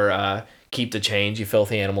waiting for keep the change, you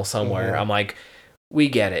filthy animal somewhere. Mm-hmm. I'm like, we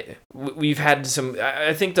get it. We've had some.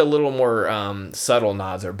 I think the little more subtle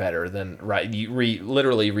nods are better than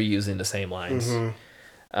literally reusing the same lines.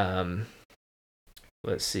 Mm-hmm.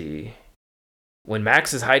 Let's see. When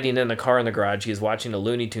Max is hiding in a car in the garage, he is watching a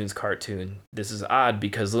Looney Tunes cartoon. This is odd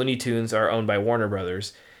because Looney Tunes are owned by Warner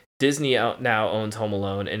Brothers. Disney now owns Home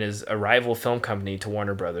Alone and is a rival film company to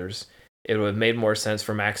Warner Brothers. It would have made more sense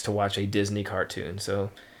for Max to watch a Disney cartoon. So,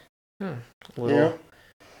 so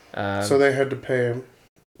they had to pay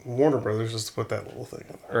Warner Brothers just to put that little thing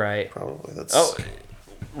in there. Right. Probably.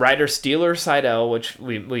 Ryder Steeler Seidel, which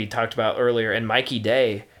we talked about earlier, and Mikey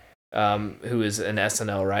Day, who is an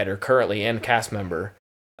SNL writer currently and cast member.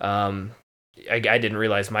 I didn't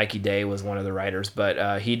realize Mikey Day was one of the writers, but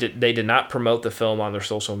they did not promote the film on their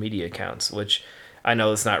social media accounts, which I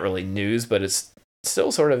know it's not really news, but it's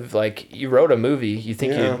still sort of like you wrote a movie, you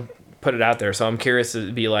think you'd put it out there. So I'm curious to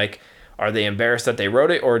be like, are they embarrassed that they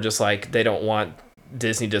wrote it, or just like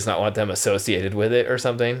Disney does not want them associated with it or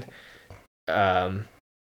something?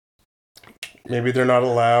 Maybe they're not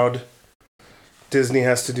allowed. Disney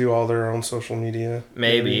has to do all their own social media.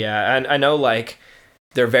 Maybe, yeah. I know, like,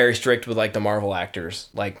 they're very strict with, like, the Marvel actors.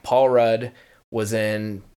 Like, Paul Rudd was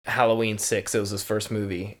in Halloween 6. It was his first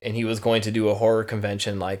movie. And he was going to do a horror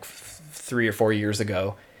convention, like, 3 or 4 years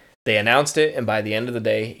ago. They announced it, and by the end of the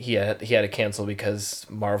day, he had to cancel because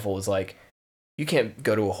Marvel was like, you can't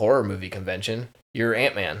go to a horror movie convention. You're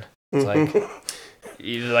Ant-Man. It's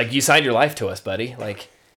like, you signed your life to us, buddy. Like,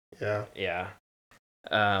 yeah.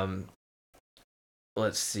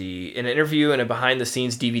 Let's see. In an interview and a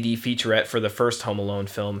behind-the-scenes DVD featurette for the first Home Alone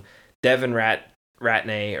film, Devin Ratray,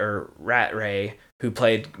 who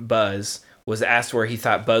played Buzz, was asked where he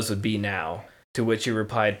thought Buzz would be now, to which he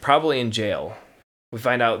replied, probably in jail. We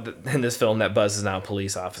find out in this film that Buzz is now a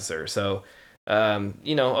police officer. So,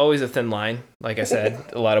 always a thin line. Like I said,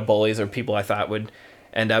 a lot of bullies or people I thought would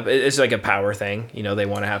end up... It's like a power thing. They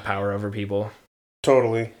want to have power over people.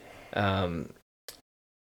 Totally.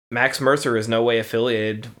 Max Mercer is no way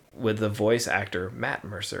affiliated with the voice actor Matt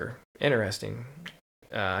Mercer. Interesting.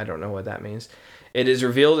 I don't know what that means. It is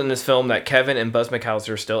revealed in this film that Kevin and Buzz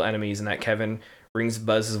McAllister are still enemies, and that Kevin brings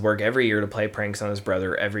Buzz's work every year to play pranks on his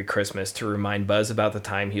brother every Christmas to remind Buzz about the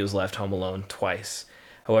time he was left home alone twice.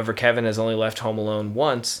 However, Kevin has only left home alone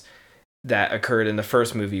once. That occurred in the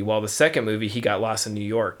first movie, while the second movie he got lost in New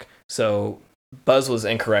York. So Buzz was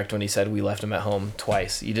incorrect when he said we left him at home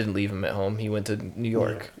twice. You didn't leave him at home. He went to New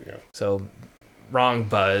York. Yeah. So, wrong,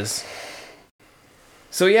 Buzz.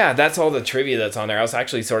 So, yeah, that's all the trivia that's on there. I was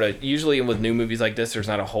actually usually with new movies like this, there's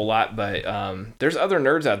not a whole lot, but there's other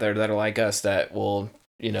nerds out there that are like us that will,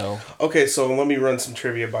 Okay, so let me run some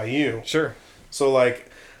trivia by you. Sure. So,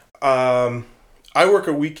 I work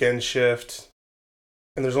a weekend shift,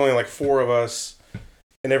 and there's only 4 of us,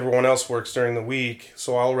 and everyone else works during the week,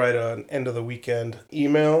 so I'll write an end of the weekend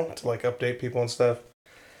email to update people and stuff.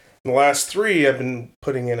 In the last 3, I've been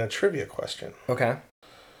putting in a trivia question. Okay.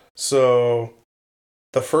 So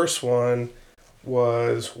the first one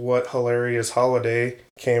was, what hilarious holiday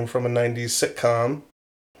came from a 90s sitcom?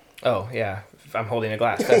 Oh, yeah. I'm holding a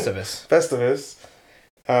glass. Festivus. Festivus.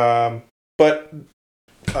 But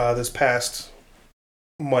this past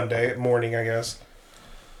Monday morning, I guess,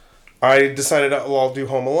 I decided I'll do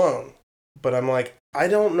Home Alone. But I'm like, I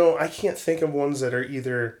don't know. I can't think of ones that are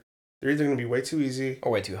they're either going to be way too easy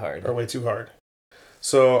or way too hard.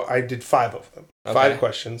 So I did 5 of them. Okay. 5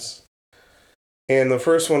 questions. And the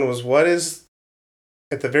first one was, what is,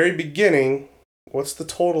 at the very beginning, what's the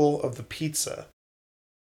total of the pizza?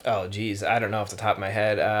 Oh, geez. I don't know off the top of my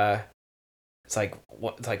head. It's like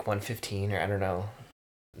 115 or I don't know.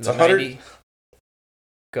 It's 100. 90?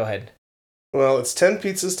 Go ahead. Well, it's 10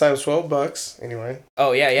 pizzas times $12 anyway.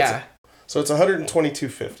 Oh, yeah. So it's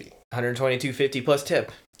 $122.50. $122.50 plus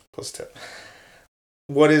tip. Plus tip.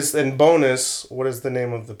 What is, and bonus, what is the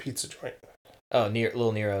name of the pizza joint? Oh,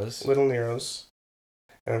 Little Nero's. Little Nero's.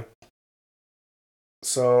 And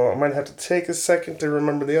so I might have to take a second to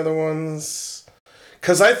remember the other ones.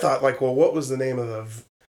 Because I thought, like, well, what was the name of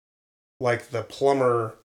the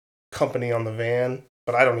plumber company on the van?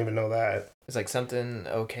 But I don't even know that. It's like something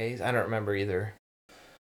okay. I don't remember either.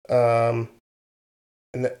 In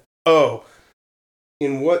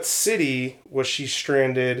what city was she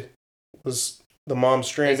stranded? Was the mom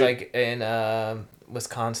stranded? It's like in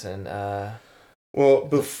Wisconsin. Well,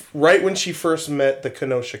 right when she first met the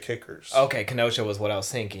Kenosha Kickers. Okay, Kenosha was what I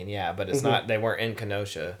was thinking. Yeah, but it's not. They weren't in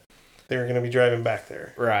Kenosha. They were going to be driving back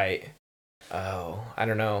there. Right. Oh, I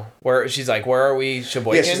don't know. Where she's like, where are we?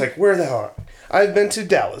 Sheboygan? Yeah, she's like, where the hell? I've been to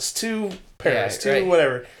Dallas, to Paris, to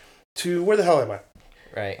whatever, to where the hell am I?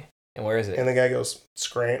 Right. And where is it? And the guy goes,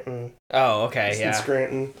 Scranton. Oh, okay, It's in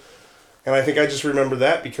Scranton. And I think I just remember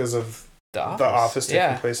that because of the office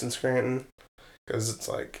taking place in Scranton. Because it's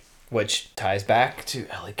like... Which ties back to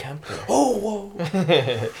Ellie Kemper. Oh, whoa.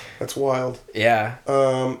 That's wild. Yeah.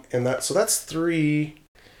 And so that's 3...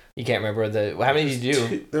 You can't remember how many did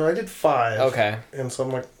you do? I did 5. Okay. And so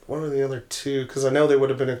I'm like, what are the other 2? Because I know they would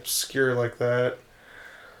have been obscure like that.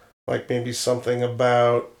 Like maybe something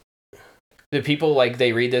about... Do people, like,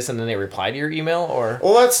 they read this and then they reply to your email, or?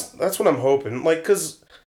 Well, that's what I'm hoping. Like, because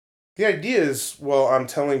the idea is, well, I'm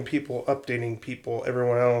telling people, updating people,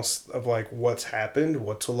 everyone else, of, like, what's happened,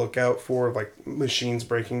 what to look out for, like, machines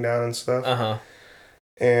breaking down and stuff. Uh-huh.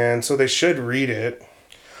 And so they should read it.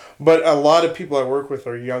 But a lot of people I work with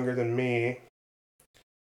are younger than me.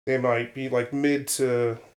 They might be, like,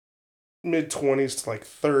 mid-20s to, like,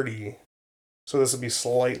 30. So this would be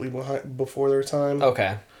slightly before their time.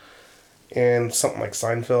 Okay. And something like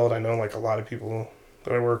Seinfeld, I know, like, a lot of people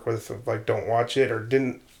that I work with, like, don't watch it or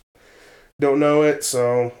don't know it.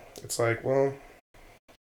 So it's like, well...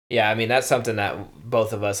 Yeah, I mean, that's something that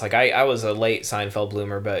both of us... Like, I was a late Seinfeld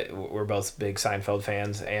bloomer, but we're both big Seinfeld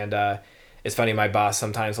fans. And it's funny, my boss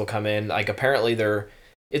sometimes will come in. Like, apparently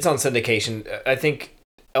it's on syndication. I think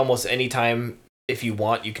almost any time, if you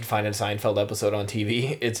want, you can find a Seinfeld episode on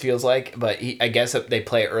TV, it feels like. But I guess they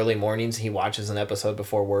play it early mornings. He watches an episode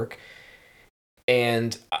before work.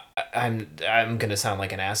 And I'm gonna sound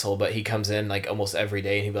like an asshole, but he comes in like almost every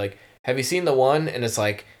day and he'd be like, "Have you seen the one?" And it's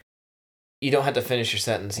like, you don't have to finish your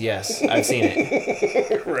sentence. Yes, I've seen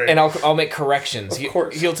it. Right. And I'll make corrections. Of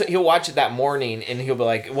course. He'll watch it that morning and he'll be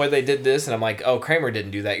like, "Well, they did this," and I'm like, "Oh, Kramer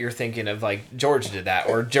didn't do that. You're thinking of like George did that,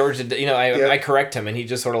 or George did." I correct him, and he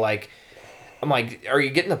just sort of like, I'm like, "Are you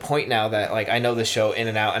getting the point now that like I know the show in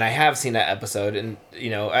and out, and I have seen that episode, and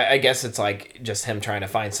I guess it's like just him trying to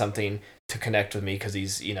find something to connect with me because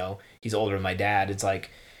he's older than my dad. It's like."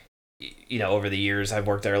 Over the years, I've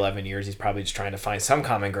worked there 11 years. He's probably just trying to find some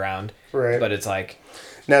common ground. Right. But it's like...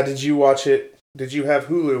 Now, did you watch it? Did you have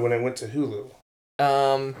Hulu when it went to Hulu?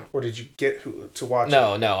 Or did you get Hulu to watch it?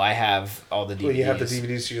 No, I have all the DVDs. Well, you have the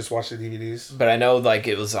DVDs, you just watch the DVDs? But I know, like,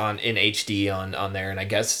 it was in HD on there, and I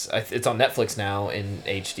guess it's on Netflix now in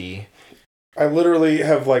HD. I literally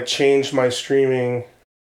have, like, changed my streaming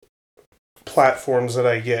platforms that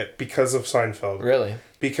I get because of Seinfeld. Really?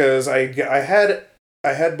 Because I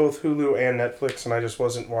had both Hulu and Netflix, and I just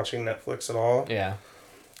wasn't watching Netflix at all. Yeah.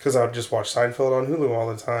 Because I would just watch Seinfeld on Hulu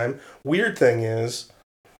all the time. Weird thing is,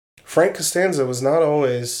 Frank Costanza was not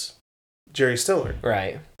always Jerry Stiller.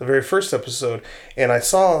 Right. The very first episode. And I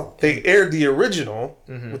saw they aired the original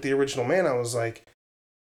with the original man. I was like,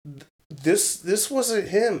 this wasn't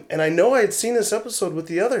him. And I know I had seen this episode with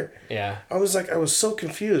the other. Yeah. I was so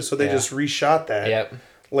confused. So they just reshot that. Yep.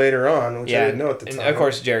 Later on, which I didn't know at the time. And of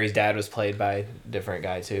course, Jerry's dad was played by a different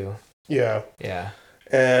guy too. Yeah. Yeah.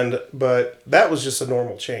 But that was just a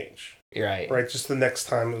normal change. You're right. Right? Just the next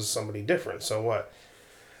time it was somebody different. So what?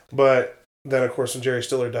 But then, of course, when Jerry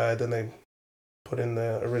Stiller died, then they put in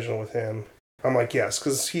the original with him. I'm like, yes,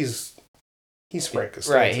 because he's Frank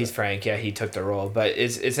Costanza. Right, he's Frank. Yeah, he took the role. But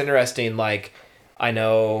it's interesting. Like, I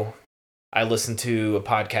know I listened to a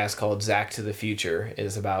podcast called Zach to the Future. It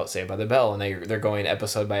is about Saved by the Bell, and they're going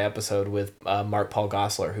episode by episode with Mark Paul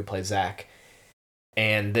Gosselaar, who plays Zach.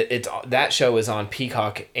 And that show is on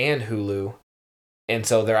Peacock and Hulu. And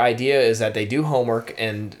so their idea is that they do homework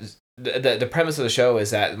and the premise of the show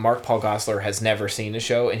is that Mark Paul Gosselaar has never seen the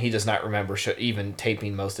show, and he does not remember even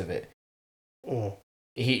taping most of it. Oh.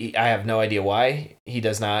 I have no idea why. He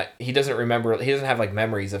doesn't remember, he doesn't have like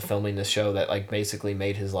memories of filming this show that like basically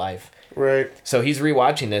made his life. Right. So he's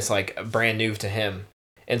rewatching this like brand new to him.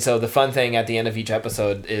 And so the fun thing at the end of each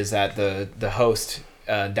episode is that the host,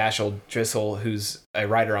 Dashiell Driscoll, who's a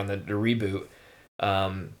writer on the reboot,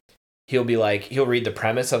 he'll read the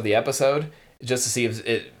premise of the episode just to see if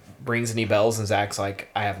it brings any bells, and Zach's like,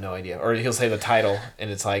 I have no idea. Or he'll say the title,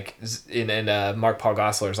 and it's like, and Mark Paul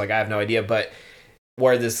Gosselaar's like, I have no idea. But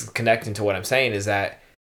where this is connecting to what I'm saying is that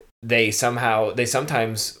they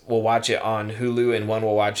sometimes will watch it on Hulu and one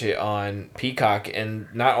will watch it on Peacock, and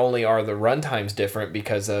not only are the runtimes different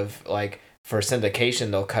because of like for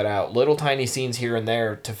syndication they'll cut out little tiny scenes here and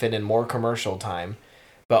there to fit in more commercial time,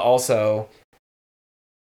 but also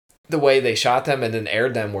the way they shot them and then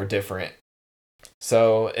aired them were different.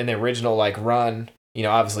 So in the original like run, you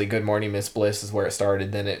know, obviously Good Morning Miss Bliss is where it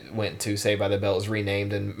started, then it went to Saved by the Bell. It was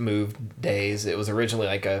renamed and moved days. It was originally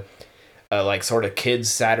like a like sort of kids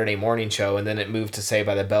Saturday morning show, and then it moved to Saved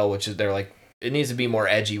by the Bell, which is they're like, it needs to be more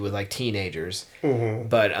edgy with like teenagers. Mm-hmm.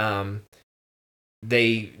 But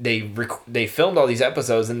they filmed all these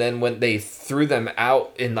episodes, and then when they threw them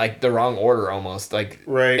out in like the wrong order almost, like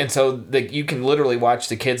right. And so you can literally watch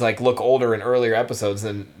the kids like look older in earlier episodes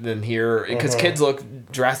than here, because kids look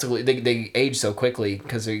drastically, they age so quickly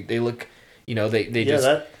because they look, you know, they just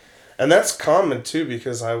and that's common too,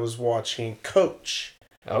 because I was watching Coach.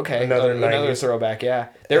 Okay, another throwback, yeah.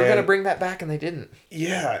 They were going to bring that back, and they didn't.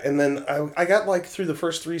 Yeah, and then I got, like, through the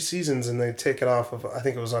first 3 seasons, and they take it off of, I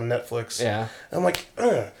think it was on Netflix. Yeah. And I'm like,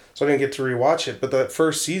 ugh. So I didn't get to rewatch it. But that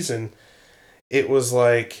first season, it was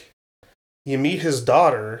like, you meet his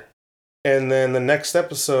daughter, and then the next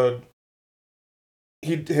episode,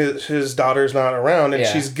 his daughter's not around, and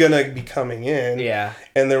she's going to be coming in. Yeah.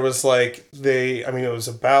 And there was, like, it was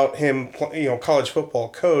about him, college football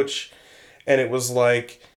coach. And it was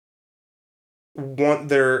like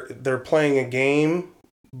they're playing a game,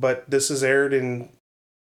 but this is aired in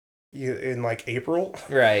like April.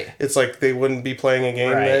 Right. It's like they wouldn't be playing a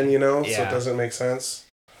game then, so Yeah. it doesn't make sense.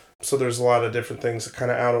 So there's a lot of different things that kind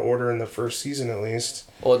of out of order in the first season at least.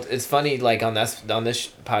 Well, it's funny, like on this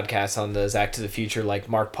podcast, on the Zach to the Future, like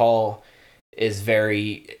Mark Paul is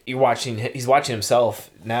he's watching himself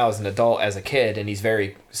now as an adult, as a kid, and he's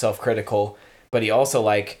very self-critical, but he also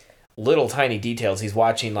like little tiny details. He's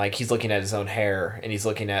watching, like, he's looking at his own hair, and he's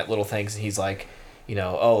looking at little things, and he's like,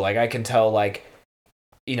 I can tell, like,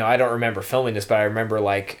 I don't remember filming this, but I remember,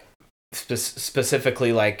 like,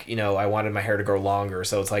 specifically, like, I wanted my hair to grow longer.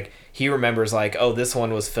 So it's like, he remembers, like, oh, this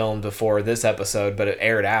one was filmed before this episode, but it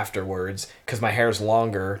aired afterwards, because my hair's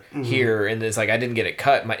longer here, and it's like, I didn't get it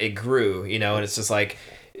cut, it grew, and it's just, like,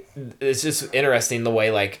 it's just interesting the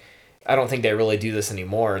way, like, I don't think they really do this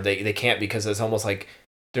anymore. They can't, because it's almost like,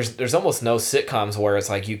 there's almost no sitcoms where it's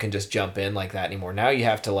like you can just jump in like that anymore. Now you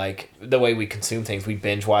have to, like, the way we consume things, we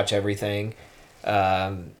binge watch everything.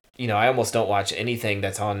 I almost don't watch anything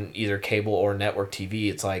that's on either cable or network TV.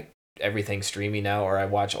 It's like everything's streaming now, or I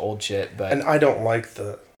watch old shit. And I don't like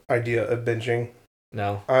the idea of binging.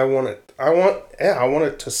 No. I want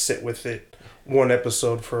it to sit with it one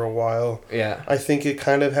episode for a while. Yeah. I think it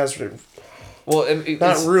kind of has... Well,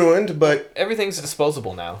 not ruined, but everything's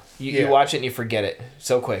disposable now. You watch it and you forget it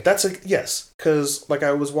so quick. Yes, because like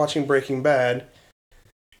I was watching Breaking Bad,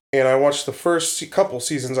 and I watched the first couple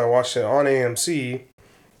seasons. I watched it on AMC,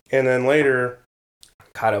 and then later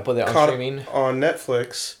caught up with it on streaming on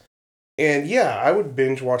Netflix. And yeah, I would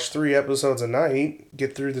binge watch 3 episodes a night,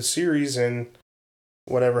 get through the series in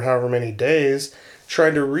however many days.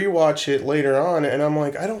 Tried to rewatch it later on, and I'm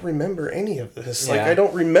like, I don't remember any of this. Yeah. Like, I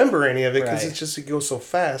don't remember any of it because it goes so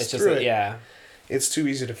fast. It's just it's too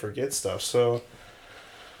easy to forget stuff. So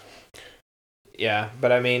yeah,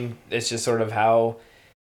 but I mean, it's just sort of how.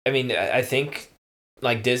 I mean, I think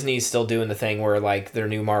like Disney's still doing the thing where like their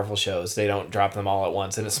new Marvel shows, they don't drop them all at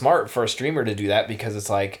once, and it's smart for a streamer to do that, because it's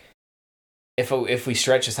like if we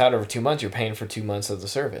stretch this out over 2 months, you're paying for 2 months of the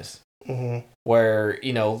service. Mm-hmm. Where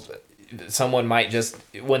someone might just,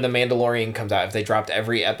 when The Mandalorian comes out, if they dropped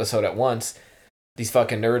every episode at once, these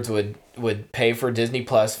fucking nerds would pay for Disney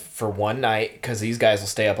Plus for one night, because these guys will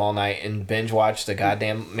stay up all night and binge watch the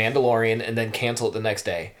goddamn Mandalorian and then cancel it the next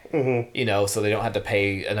day. Mm-hmm. So they don't have to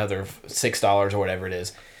pay another $6 or whatever it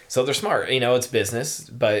is. So they're smart. It's business,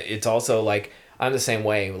 but it's also like, I'm the same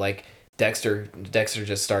way. Like Dexter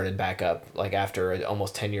just started back up, like after an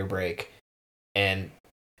almost 10-year break, and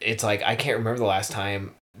it's like, I can't remember the last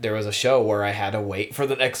time there was a show where I had to wait for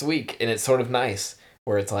the next week, and it's sort of nice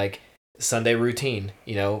where it's like Sunday routine.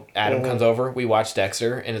 You know, Adam comes over, we watch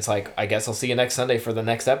Dexter, and it's like, I guess I'll see you next Sunday for the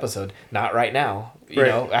next episode. Not right now. You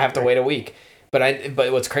know, I have to wait a week. But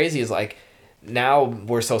what's crazy is like, now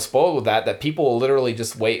we're so spoiled with that people will literally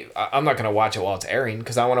just wait. I'm not going to watch it while it's airing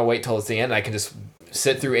because I want to wait till it's the end. I can just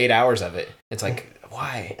sit through 8 hours of it. It's like,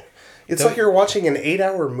 why? It's like you're watching an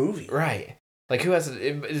 8-hour movie. Right. Like who has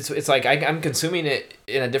it's like I'm consuming it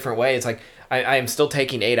in a different way. It's like I am still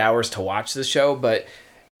taking 8 hours to watch this show, but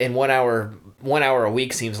in 1 hour a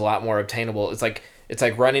week seems a lot more obtainable. It's like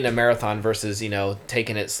running a marathon versus, you know,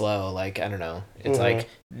 taking it slow. Like, I don't know. It's like,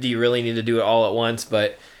 do you really need to do it all at once?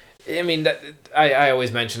 But I mean, I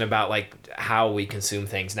always mention about like how we consume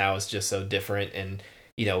things now is just so different, and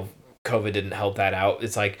you know, COVID didn't help that out.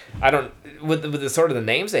 It's like with the sort of the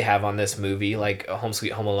names they have on this movie, like Home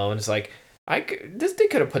Sweet Home Alone. It's like they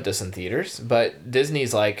could have put this in theaters, but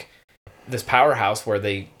Disney's like this powerhouse where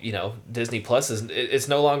they, you know, Disney Plus it's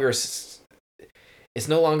no longer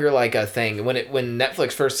like a thing. When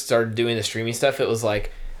Netflix first started doing the streaming stuff, it was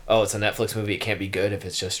like, oh, it's a Netflix movie, it can't be good if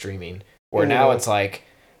it's just streaming. Where now it's like,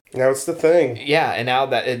 now it's the thing. Yeah, and now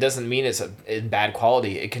that it doesn't mean it's in bad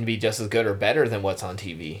quality. It can be just as good or better than what's on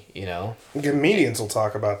TV, you know? Comedians will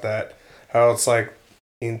talk about that. How it's like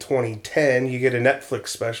in 2010, you get a Netflix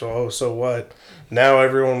special. Oh, so what? Now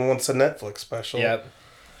everyone wants a Netflix special. Yep.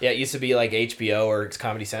 Yeah, it used to be like HBO or it's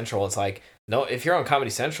Comedy Central. It's like, no, if you're on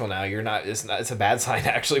Comedy Central now, you're not. It's a bad sign,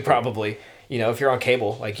 actually, probably. You know, if you're on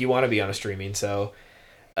cable, like you want to be on a streaming. So,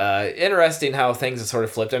 interesting how things have sort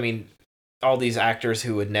of flipped. I mean, all these actors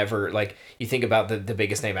who would never, like, you think about the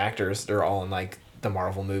biggest name actors, they're all in like the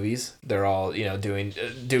Marvel movies. They're all, you know, doing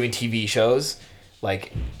TV shows.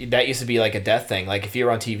 Like, that used to be like a death thing. Like, if you're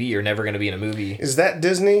on TV, you're never going to be in a movie. Is that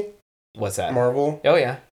Disney? What's that? Marvel? Oh,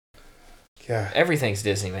 yeah. Yeah. Everything's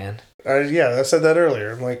Disney, man. Yeah, I said that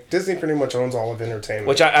earlier. Like, Disney pretty much owns all of entertainment.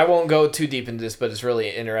 Which I won't go too deep into this, but it's really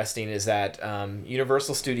interesting is that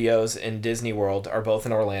Universal Studios and Disney World are both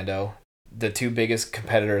in Orlando. The two biggest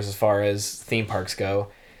competitors as far as theme parks go.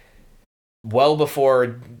 Well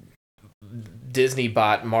before Disney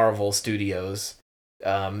bought Marvel Studios,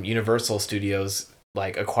 Universal Studios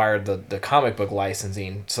like acquired the comic book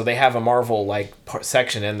licensing, so they have a Marvel like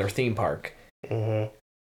section in their theme park. Mm-hmm.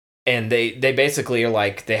 And they basically are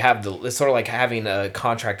like, they have it's sort of like having a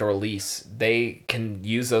contract or a lease. They can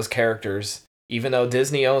use those characters, even though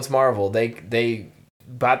Disney owns Marvel. They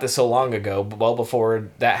bought this so long ago, well before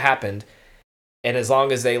that happened. And as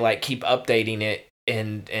long as they like keep updating it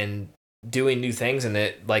and doing new things in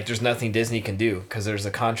it, like there's nothing Disney can do because there's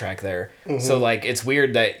a contract there. Mm-hmm. So like it's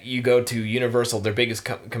weird that you go to Universal, their biggest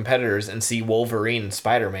competitors, and see Wolverine and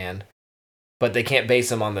Spider-Man, but they can't base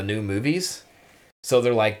them on the new movies. So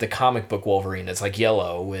they're like the comic book Wolverine. It's like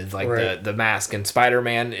yellow with like the mask, and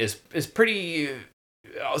Spider-Man is pretty.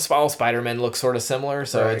 All Spider-Man look sort of similar,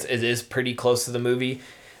 so it is pretty close to the movie.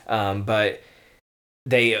 But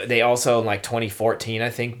they also in like 2014,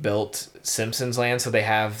 I think, built Simpsons Land, so they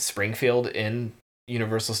have Springfield in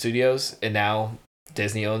Universal Studios, and now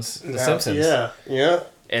Disney owns the Simpsons. Yeah.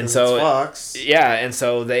 And so Fox. Yeah, and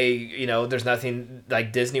so they, you know, there's nothing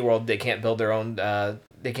like Disney World. They can't build their own.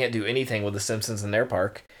 They can't do anything with the Simpsons in their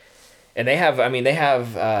park. And they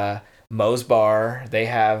have Moe's Bar. They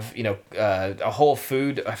have, you know,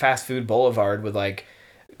 a fast food boulevard with like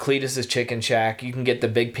Cletus's Chicken Shack. You can get the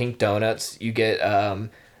big pink donuts. You get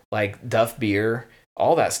like Duff Beer,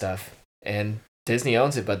 all that stuff. And Disney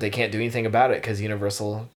owns it, but they can't do anything about it because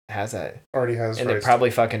Universal has that. Already has. And it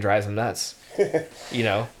probably fucking drives them nuts. You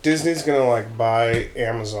know, Disney's gonna like buy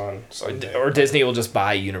Amazon someday. or Disney will just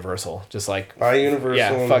buy Universal, just like buy Universal.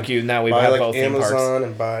 Yeah, fuck you. Now we buy have like both theme parks. Amazon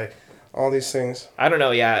and buy all these things. I don't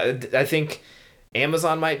know. Yeah, I think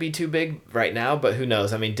Amazon might be too big right now, but who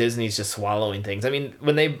knows? I mean, Disney's just swallowing things. I mean,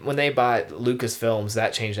 when they bought Lucasfilms,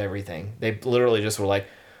 that changed everything. They literally just were like,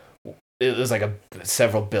 it was like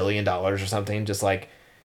several $1 billion or something. Just like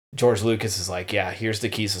George Lucas is like, yeah, here's the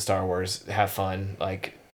keys to Star Wars. Have fun.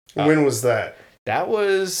 Like. When was that? That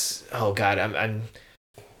was, oh god, I'm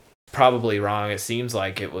probably wrong. It seems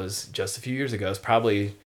like it was just a few years ago. It's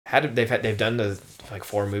probably they've done the like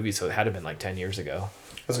 4 movies, so it had to have been like 10 years ago.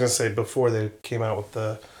 I was gonna say before they came out with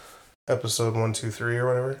the episode 1, 2, 3 or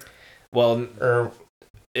whatever. Well,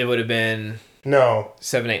 it would have been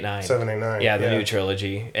 7, 8, 9. 7, 8, 9. Yeah, the new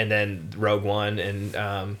trilogy, and then Rogue One,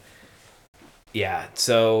 and yeah,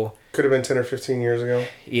 so. Could have been 10 or 15 years ago.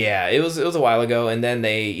 Yeah, it was a while ago, and then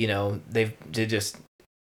they, you know, they did just.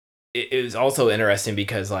 It was also interesting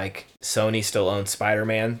because like Sony still owns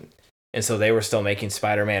Spider-Man, and so they were still making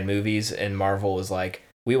Spider-Man movies, and Marvel was like,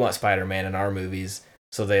 we want Spider-Man in our movies,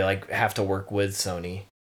 so they like have to work with Sony.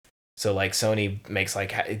 So like Sony makes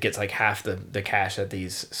gets like half the cash that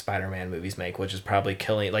these Spider-Man movies make, which is probably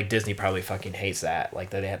killing. Like Disney probably fucking hates that, like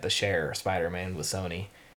that they have to share Spider-Man with Sony.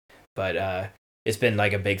 But it's been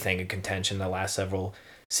like a big thing of contention the last several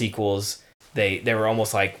sequels. They were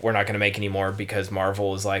almost like, we're not going to make any more because Marvel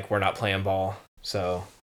was like, we're not playing ball. So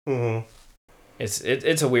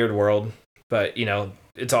it's a weird world, but you know,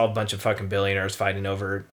 it's all a bunch of fucking billionaires fighting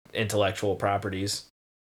over intellectual properties.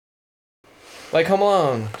 Like Home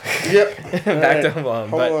Alone. Yep. Back to Home Alone.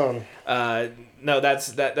 Home Alone. No, that's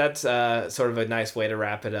sort of a nice way to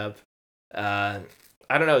wrap it up. I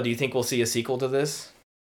don't know. Do you think we'll see a sequel to this?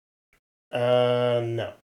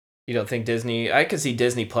 No. You don't think Disney? I could see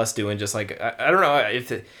Disney Plus doing just like, I don't know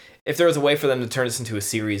if there was a way for them to turn this into a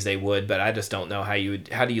series, they would. But I just don't know how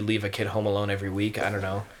do you leave a kid home alone every week? I don't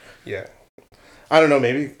know. Yeah, I don't know.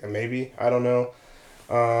 Maybe I don't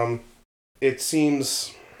know. It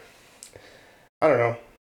seems. I don't know.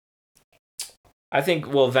 I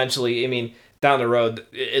think we'll eventually. I mean, down the road,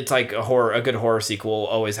 it's like a good horror sequel will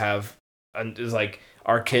always have. It's like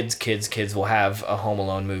our kids will have a Home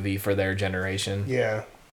Alone movie for their generation. Yeah.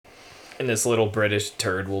 And this little British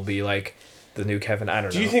turd will be like the new Kevin. I don't know.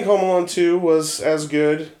 Do you think Home Alone 2 was as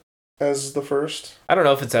good as the first? I don't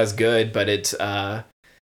know if it's as good, but it's good.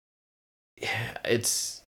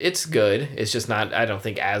 It's just not. I don't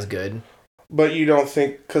think as good. But you don't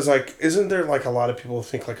think, because like, isn't there like a lot of people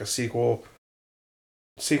think like sequels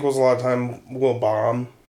a lot of time will bomb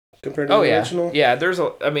compared to the original? Yeah, there's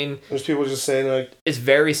people just saying like, it's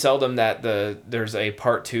very seldom that there's a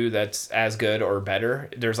part 2 that's as good or better.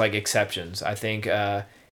 There's like exceptions. I think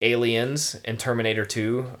Aliens and Terminator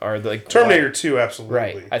 2 are like Terminator 2, absolutely.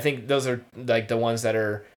 Right. I think those are like the ones that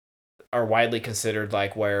are widely considered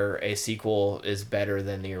like where a sequel is better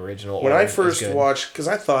than the original. When I first watched, because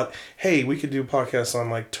I thought, hey, we could do podcasts on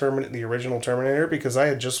like the original Terminator, because I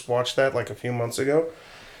had just watched that like a few months ago.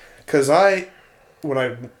 Because when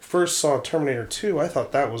I first saw Terminator 2, I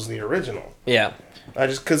thought that was the original. Yeah.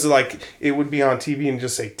 Because like it would be on TV and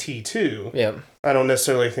just say T2. Yeah. I don't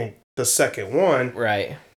necessarily think the second one.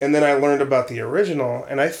 Right. And then I learned about the original,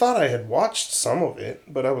 and I thought I had watched some of it,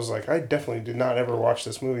 but I was like, I definitely did not ever watch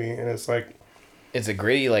this movie, and it's like... It's a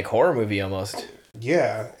gritty, like, horror movie, almost.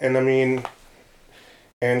 Yeah, and I mean...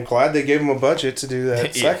 And glad they gave him a budget to do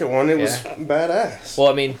that second one. It was badass. Well,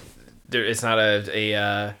 I mean, it's not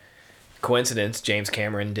a coincidence. James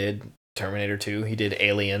Cameron did Terminator 2. He did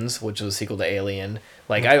Aliens, which was a sequel to Alien.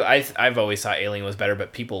 Like, I've always thought Alien was better,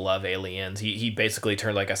 but people love Aliens. He basically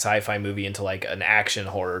turned, like, a sci-fi movie into, like, an action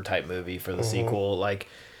horror type movie for the sequel. Like,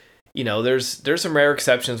 you know, there's some rare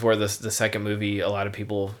exceptions where the second movie, a lot of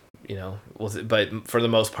people, you know, but for the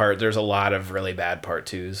most part, there's a lot of really bad part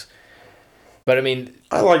 2s. But I mean,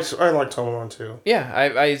 I liked Home Alone 2. Yeah,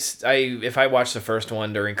 I if I watch the first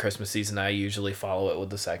one during Christmas season, I usually follow it with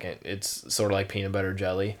the second. It's sort of like peanut butter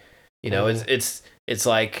jelly. You know, it's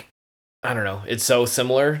like, I don't know, it's so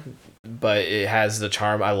similar, but it has the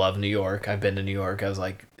charm. I love New York. I've been to New York. I was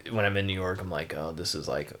like, when I'm in New York, I'm like, oh, this is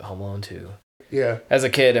like Home Alone 2. Yeah. As a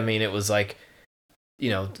kid, I mean, it was like, you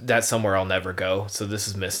know, that's somewhere I'll never go. So this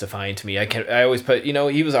is mystifying to me. I always put, you know,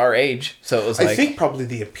 he was our age, so it was like... I think probably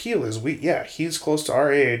the appeal is he's close to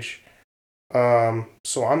our age.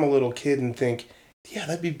 So I'm a little kid and think, yeah,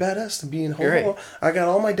 that'd be badass to be in Home Alone. Right. I got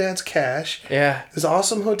all my dad's cash. Yeah. His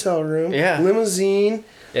awesome hotel room. Yeah. Limousine.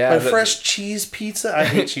 Yeah. Fresh cheese pizza. I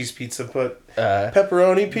hate cheese pizza, but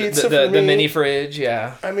pepperoni pizza the mini fridge,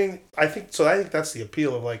 yeah. I mean, I think that's the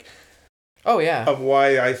appeal of like... Oh, yeah. Of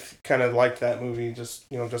why I kind of liked that movie just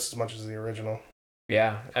as much as the original.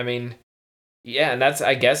 Yeah. I mean, yeah, and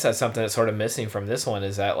I guess that's something that's sort of missing from this one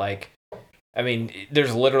is that, like, I mean,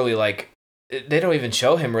 there's literally, like, they don't even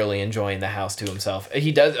show him really enjoying the house to himself.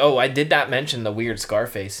 He does. Oh, I did not mention the weird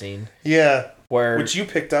Scarface scene. Yeah. Which you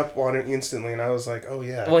picked up on it instantly, and I was like, oh,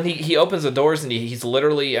 yeah. When he opens the doors and he's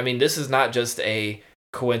literally, I mean, this is not just a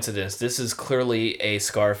coincidence. This is clearly a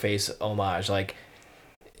Scarface homage. Like,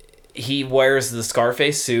 he wears the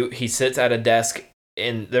Scarface suit. He sits at a desk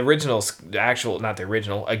in the original, not the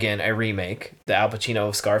original, again, a remake. The Al Pacino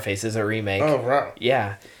of Scarface is a remake. Oh, wow.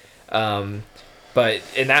 Yeah. But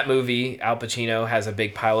in that movie, Al Pacino has a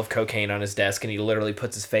big pile of cocaine on his desk, and he literally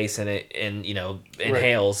puts his face in it and, you know,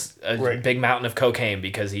 inhales a big mountain of cocaine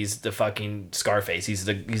because he's the fucking Scarface. He's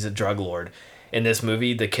a drug lord. In this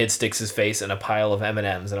movie, the kid sticks his face in a pile of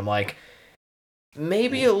M&Ms, and I'm like,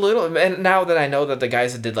 maybe a little. And now that I know that the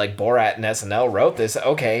guys that did like Borat and SNL wrote this,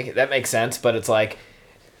 okay, that makes sense. But it's like,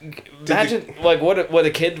 imagine like what a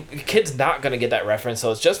kid's not gonna get that reference.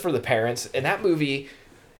 So it's just for the parents. And that movie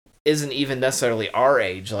isn't even necessarily our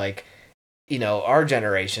age. Like, you know, our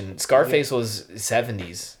generation. Scarface was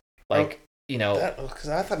 70s. Like, you know, because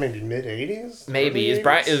I thought maybe mid 80s. Maybe it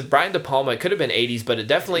was Brian De Palma. It could have been 80s, but it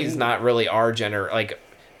definitely is not really our gener. Like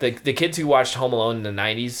the kids who watched Home Alone in the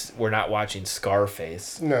 90s were not watching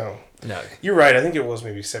Scarface. No, no, you're right. I think it was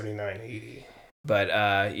maybe 79, 80.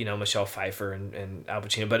 But you know, Michelle Pfeiffer and Al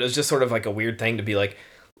Pacino. But it was just sort of like a weird thing to be like,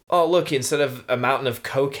 oh look, instead of a mountain of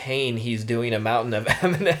cocaine, he's doing a mountain of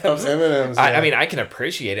M&Ms. Of M&Ms. Yeah. I mean, I can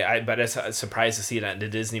appreciate it. But it's surprised to see that in the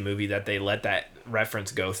Disney movie that they let that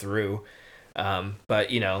reference go through. But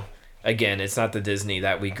you know, again, it's not the Disney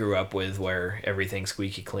that we grew up with where everything's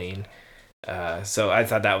squeaky clean. So I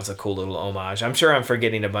thought that was a cool little homage. I'm sure I'm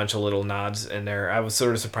forgetting a bunch of little nods in there. I was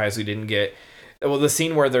sort of surprised we didn't get, well, the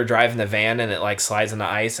scene where they're driving the van and it like slides in the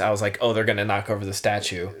ice. I was like, oh, they're gonna knock over the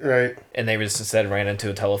statue, right? And they just instead ran into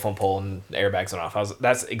a telephone pole and the airbags went off.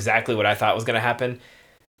 That's exactly what I thought was gonna happen.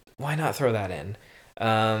 Why not throw that in?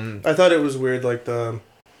 I thought it was weird. Like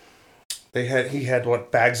he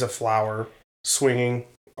had bags of flour swinging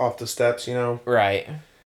off the steps, you know? Right.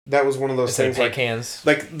 That was one of those things. Like cans.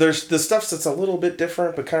 Like there's the stuff that's a little bit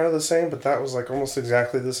different, but kind of the same. But that was like almost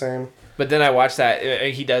exactly the same. But then I watched that.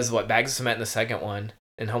 He does bags of cement in the second one.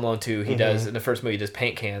 In Home Alone 2, he does in the first movie. He does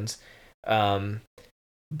paint cans, and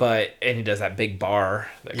he does that big bar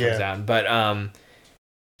that comes down. But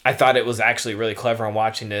I thought it was actually really clever. I'm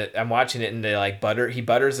watching it, and they like butter. He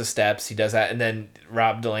butters the steps. He does that, and then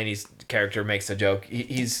Rob Delaney's character makes a joke.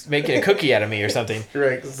 He's making a cookie out of me or something.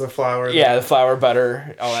 Right, it's the flour. Yeah, the flour,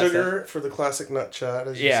 butter, all sugar that stuff. For the classic nut shot.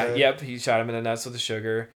 As you said. Yep. He shot him in the nuts with the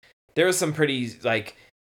sugar. There was some pretty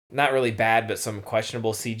not really bad, but some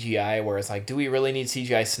questionable CGI where it's like, do we really need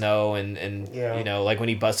CGI snow? And you know, like when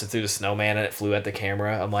he busted through the snowman and it flew at the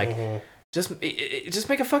camera. I'm like, just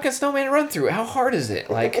make a fucking snowman run through it. How hard is it?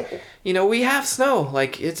 Like, you know, we have snow.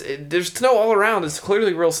 Like there's snow all around. It's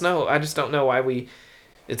clearly real snow. I just don't know why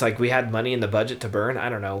it's like we had money in the budget to burn. I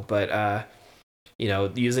don't know, but you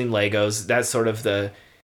know, using Legos, that's sort of the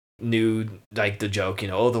new, like the joke, you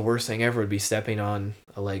know, the worst thing ever would be stepping on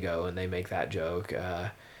a Lego, and they make that joke.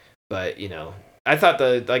 But you know, I thought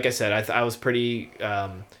like I said, I was pretty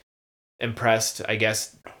impressed. I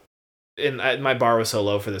guess, and my bar was so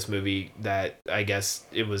low for this movie that I guess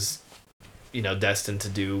it was, you know, destined to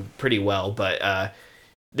do pretty well. But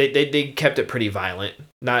they kept it pretty violent.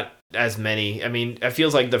 Not as many. I mean, it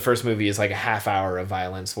feels like the first movie is like a half hour of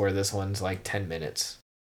violence, where this one's like 10 minutes.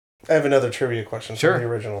 I have another trivia question from the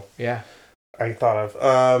original. Yeah, I thought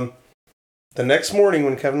of. The next morning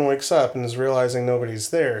when Kevin wakes up and is realizing nobody's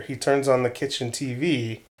there, he turns on the kitchen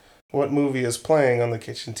TV. What movie is playing on the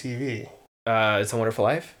kitchen TV? It's a Wonderful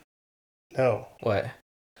Life? No. What?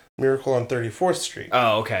 Miracle on 34th Street.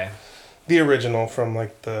 Oh, okay. The original from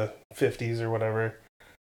like the 50s or whatever.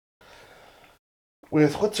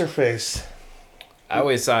 With what's her face? I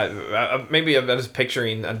always thought, maybe I was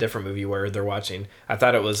picturing a different movie where they're watching. I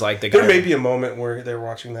thought it was like the guy. There may be a moment where they're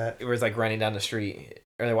watching that. It was like running down the street.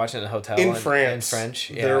 Or they're watching it in a hotel. In France. In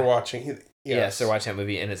French. Yeah. They're watching. Yes, they're watching that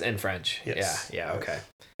movie and it's in French. Yes. Yeah, okay.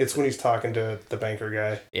 It's when he's talking to the banker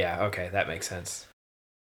guy. Yeah, okay, that makes sense.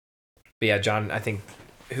 But yeah, John, I think,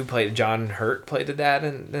 John Hurt played the dad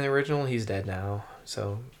in the original. He's dead now.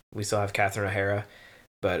 So we still have Catherine O'Hara.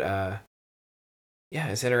 But yeah,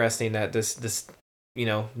 it's interesting that this you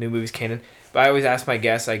know, new movies canon. But I always ask my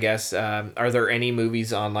guests, I guess, are there any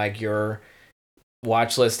movies on like your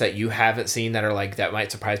watch list that you haven't seen that are like that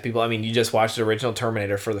might surprise people? I mean, you just watched the original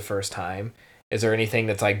Terminator for the first time. Is there anything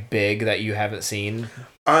that's like big that you haven't seen?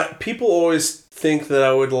 People always think that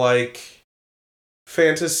I would like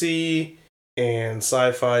fantasy and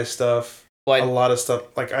sci-fi stuff. Well, a lot of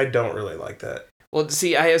stuff. Like, I don't really like that. Well,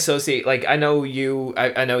 see, I associate, like, I know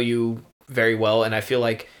you very well, and I feel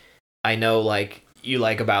like I know, like, you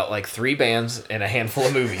like about like 3 bands and a handful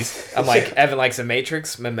of movies. I'm like, Evan likes The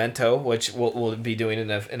Matrix, Memento, which we'll be doing in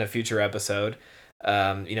a future episode.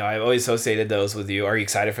 You know, I've always associated those with you. Are you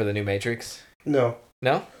excited for the new Matrix? No.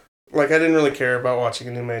 No? Like, I didn't really care about watching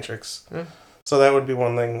a new Matrix. So that would be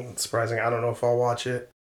one thing that's surprising. I don't know if I'll watch it.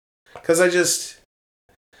 Because I just...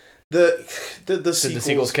 The Did the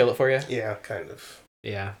sequels kill it for you? Yeah, kind of.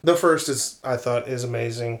 Yeah. The first I thought is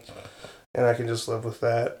amazing. And I can just live with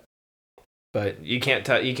that. But you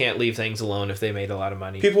can't leave things alone if they made a lot of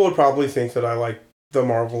money. People would probably think that I like the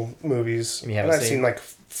Marvel movies. And I've seen like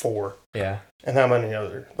 4. Yeah. And how many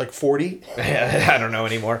other? Like 40? I don't know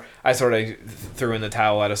anymore. I sort of threw in the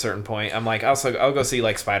towel at a certain point. I'm like, I'll go see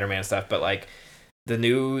like Spider-Man stuff, but like the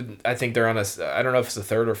new, I think they're on I don't know if it's the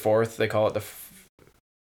 3rd or 4th. They call it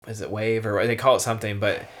is it Wave or they call it something,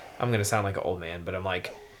 but I'm going to sound like an old man, but I'm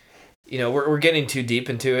like, you know, we're getting too deep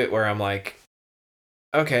into it where I'm like,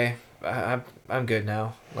 okay, I'm good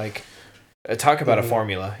now. Like, Talk about a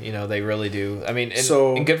formula, they really do. I mean,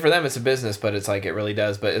 and good for them, it's a business, but it's like it really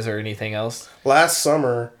does. But is there anything else? Last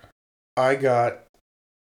summer, I got,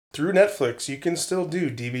 through Netflix, you can still do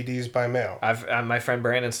DVDs by mail. My friend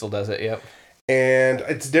Brandon still does it, yep. And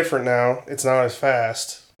it's different now. It's not as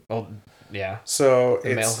fast. Well, yeah. So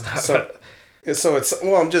the mail's not so it's,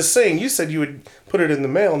 well, I'm just saying, you said you would put it in the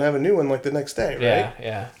mail and have a new one like the next day, right?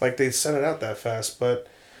 Yeah. Like they sent it out that fast, but...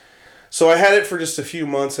 So I had it for just a few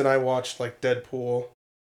months, and I watched like Deadpool.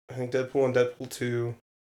 I think Deadpool and Deadpool 2.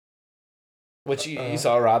 Which you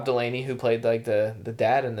saw Rob Delaney, who played like the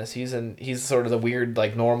dad in this. He's sort of the weird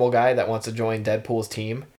like normal guy that wants to join Deadpool's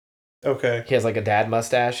team. Okay. He has like a dad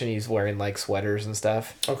mustache, and he's wearing like sweaters and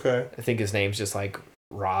stuff. Okay. I think his name's just like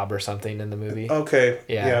Rob or something in the movie. Okay.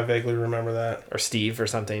 Yeah, I vaguely remember that. Or Steve or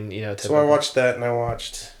something, typical. So I watched that, and I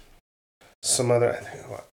watched some other...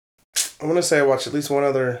 I want to say I watched at least one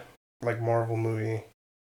other... like Marvel movie.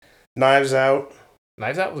 Knives Out.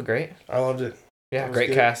 Knives Out was great. I loved it. Yeah, great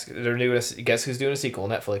good. Cast. They're doing guess who's doing a sequel?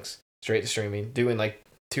 Netflix. Straight to streaming. Doing like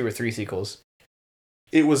 2 or 3 sequels.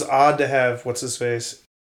 It was odd to have what's his face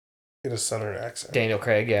in a southern accent. Daniel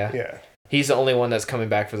Craig, yeah. Yeah. He's the only one that's coming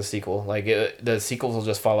back for the sequel. Like the sequels will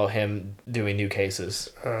just follow him doing new cases,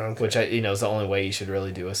 okay. Which is the only way you should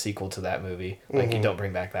really do a sequel to that movie. Like you don't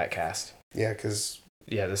bring back that cast. Yeah, because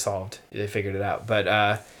they're solved. They figured it out.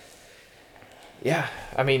 But yeah,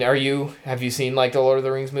 I mean, have you seen like the Lord of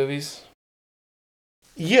the Rings movies?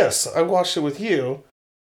 Yes, I watched it with you.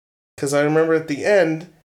 Because I remember at the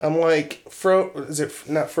end, I'm like, is it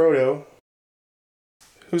not Frodo?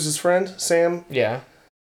 Who's his friend? Sam? Yeah.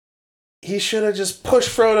 He should have just pushed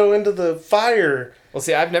Frodo into the fire. Well,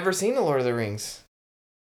 see, I've never seen the Lord of the Rings.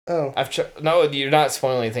 Oh. No, you're not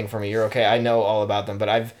spoiling anything for me. You're okay. I know all about them, but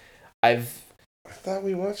I thought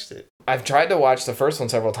we watched it. I've tried to watch the first one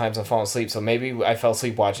several times and fallen asleep, so maybe I fell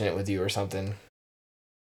asleep watching it with you or something.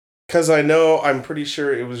 Because I'm pretty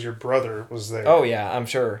sure it was your brother was there. Oh, yeah, I'm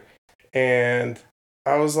sure. And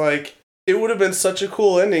I was like, it would have been such a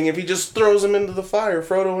cool ending if he just throws him into the fire,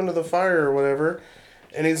 Frodo into the fire or whatever,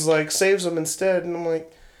 and he's like, saves him instead. And I'm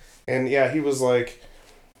like, and yeah, he was like,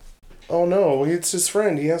 oh no, it's his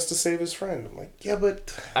friend. He has to save his friend. I'm like, yeah,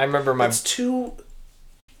 but I remember that's too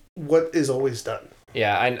what is always done.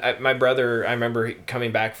 Yeah, my brother, I remember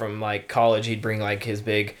coming back from like college, he'd bring like his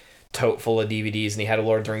big tote full of DVDs, and he had a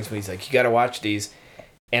Lord of the Rings movie. He's like, you got to watch these.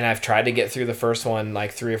 And I've tried to get through the first one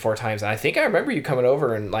like 3 or 4 times, and I think I remember you coming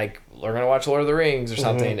over and like, we're gonna watch Lord of the Rings or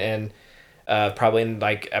something, and probably in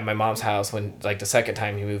like at my mom's house when like the second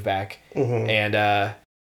time he moved back, and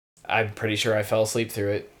I'm pretty sure I fell asleep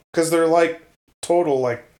through it because they're like total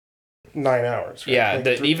like 9 hours. Right? Yeah,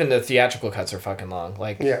 like even the theatrical cuts are fucking long.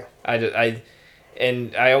 Like yeah,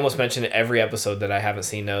 and I almost mention it every episode that I haven't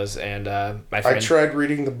seen those, and my friend... I tried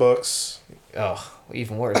reading the books. Oh,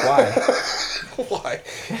 even worse. Why? Why?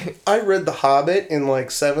 I read The Hobbit in like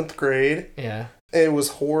 7th grade. Yeah. It was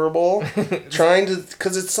horrible.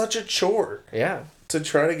 Because it's such a chore. Yeah. To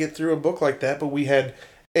try to get through a book like that, but we had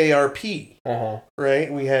ARP.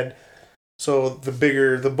 Right? We had... So the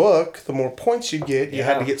bigger the book, the more points you get. You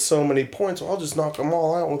had to get so many points. Well, I'll just knock them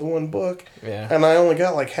all out with one book. Yeah. And I only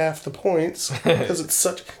got like half the points because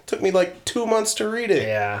it took me like 2 months to read it.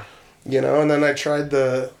 Yeah. And then I tried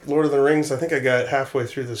the Lord of the Rings. I think I got halfway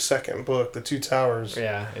through the second book, The Two Towers.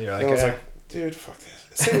 Yeah. And you're like, and I was like, dude, fuck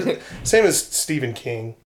this. Same as Stephen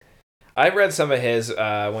King. I read some of his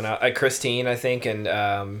when Christine, I think, and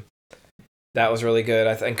that was really good.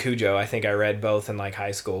 And Cujo, I think I read both in like high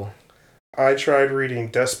school. I tried reading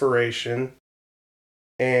Desperation,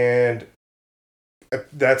 and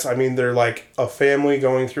they're like a family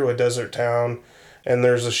going through a desert town, and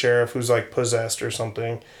there's a sheriff who's like possessed or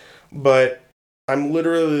something. But I'm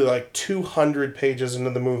literally like 200 pages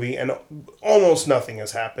into the movie, and almost nothing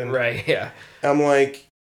has happened. Right, yeah. I'm like,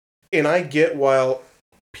 and I get while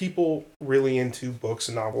people really into books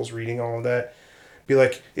and novels, reading all of that, be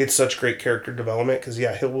like, it's such great character development, because he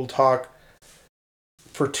will talk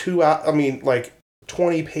for 2 hours, like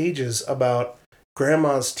 20 pages about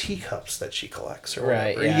grandma's teacups that she collects or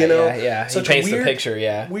whatever, Yeah. Such he paints weird, the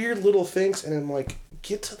picture, weird little things, and I'm like,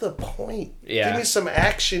 get to the point. Yeah. Give me some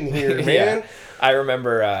action here, man. Yeah. I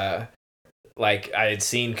remember, like, I had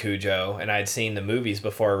seen Cujo, and I had seen the movies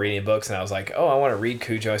before reading books, and I was like, oh, I want to read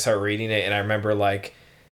Cujo. I started reading it, and I remember, like,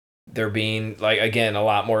 there being, like, again, a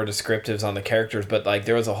lot more descriptives on the characters, but, like,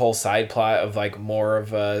 there was a whole side plot of, like, more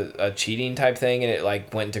of a cheating type thing, and it,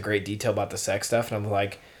 like, went into great detail about the sex stuff, and I'm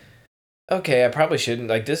like, okay, I probably shouldn't,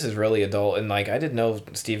 like, this is really adult, and, like, I didn't know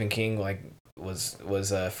Stephen King, like,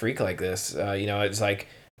 was a freak like this. It's like,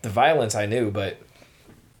 the violence I knew, but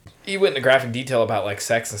he went into graphic detail about like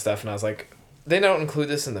sex and stuff, and I was like, they don't include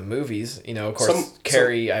this in the movies. You know, of course,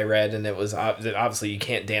 Carrie I read, and it was obviously you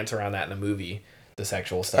can't dance around that in a movie, the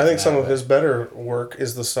sexual stuff. I think some of his better work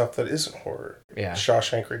is the stuff that isn't horror. Yeah.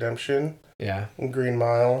 Shawshank Redemption. Yeah. And Green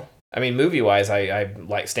Mile. I mean, movie-wise, I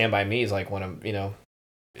like Stand By Me is like one of, you know,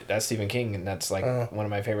 that's Stephen King, and that's like one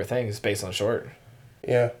of my favorite things based on short.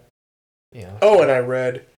 Yeah. Yeah. Oh, and I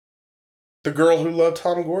read The Girl Who Loved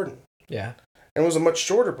Tom Gordon. Yeah. And it was a much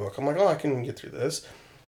shorter book. I'm like, oh, I can get through this.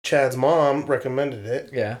 Chad's mom recommended it.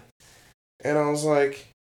 Yeah. And I was like,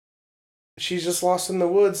 she's just lost in the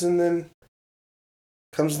woods, and then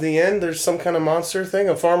comes to the end, there's some kind of monster thing,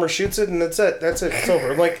 a farmer shoots it, and that's it. It's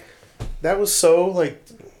over. I'm like, that was so, like,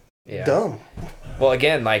 dumb. Well,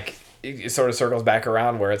 again, like, it sort of circles back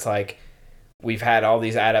around where it's like, we've had all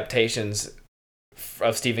these adaptations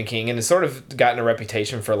of Stephen King, and it's sort of gotten a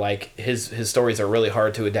reputation for, like, his stories are really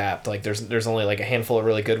hard to adapt. Like, there's only, like, a handful of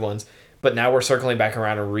really good ones. But now we're circling back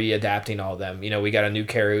around and re-adapting all of them. You know, we got a new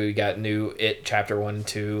Carrie, we got new It Chapter 1 and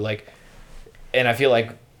 2, like, and I feel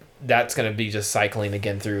like that's going to be just cycling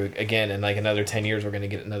again, and like another 10 years we're going to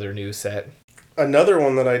get another new set. Another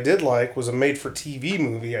one that I did like was a made-for-TV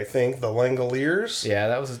movie, I think, The Langoliers. Yeah,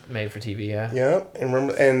 that was made for TV, yeah. Yeah, and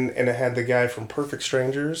remember, and it had the guy from Perfect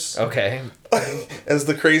Strangers. Okay. As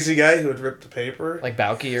the crazy guy who would rip the paper. Like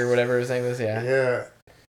Balky or whatever his name was, yeah. Yeah.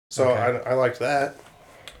 So okay. I liked that.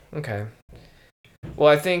 Okay. Well,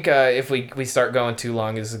 I think if we start going too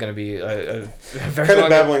long, this is going to be a very kind of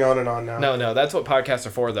babbling on and on now. No, that's what podcasts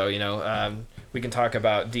are for, though. You know, we can talk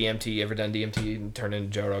about DMT, ever done DMT, and turn into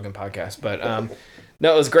Joe Rogan podcast. But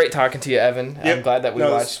no, it was great talking to you, Evan. Yep. I'm glad that we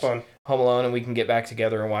watched fun. Home Alone, and we can get back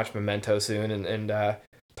together and watch Memento soon and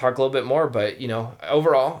talk a little bit more. But you know,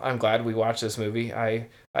 overall, I'm glad we watched this movie. I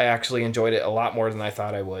actually enjoyed it a lot more than I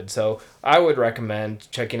thought I would. So I would recommend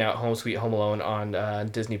checking out Home Sweet Home Alone on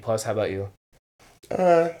Disney Plus. How about you?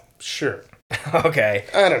 Sure. Okay.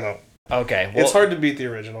 I don't know. Okay. Well, it's hard to beat the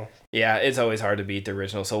original. Yeah, it's always hard to beat the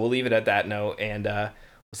original. So we'll leave it at that note, and we'll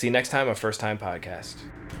see you next time on First Time Podcast.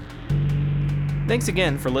 Thanks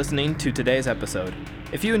again for listening to today's episode.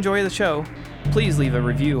 If you enjoy the show, please leave a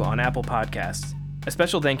review on Apple Podcasts. A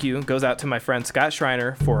special thank you goes out to my friend Scott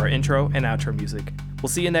Schreiner for our intro and outro music. We'll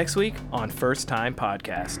see you next week on First Time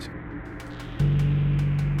Podcast.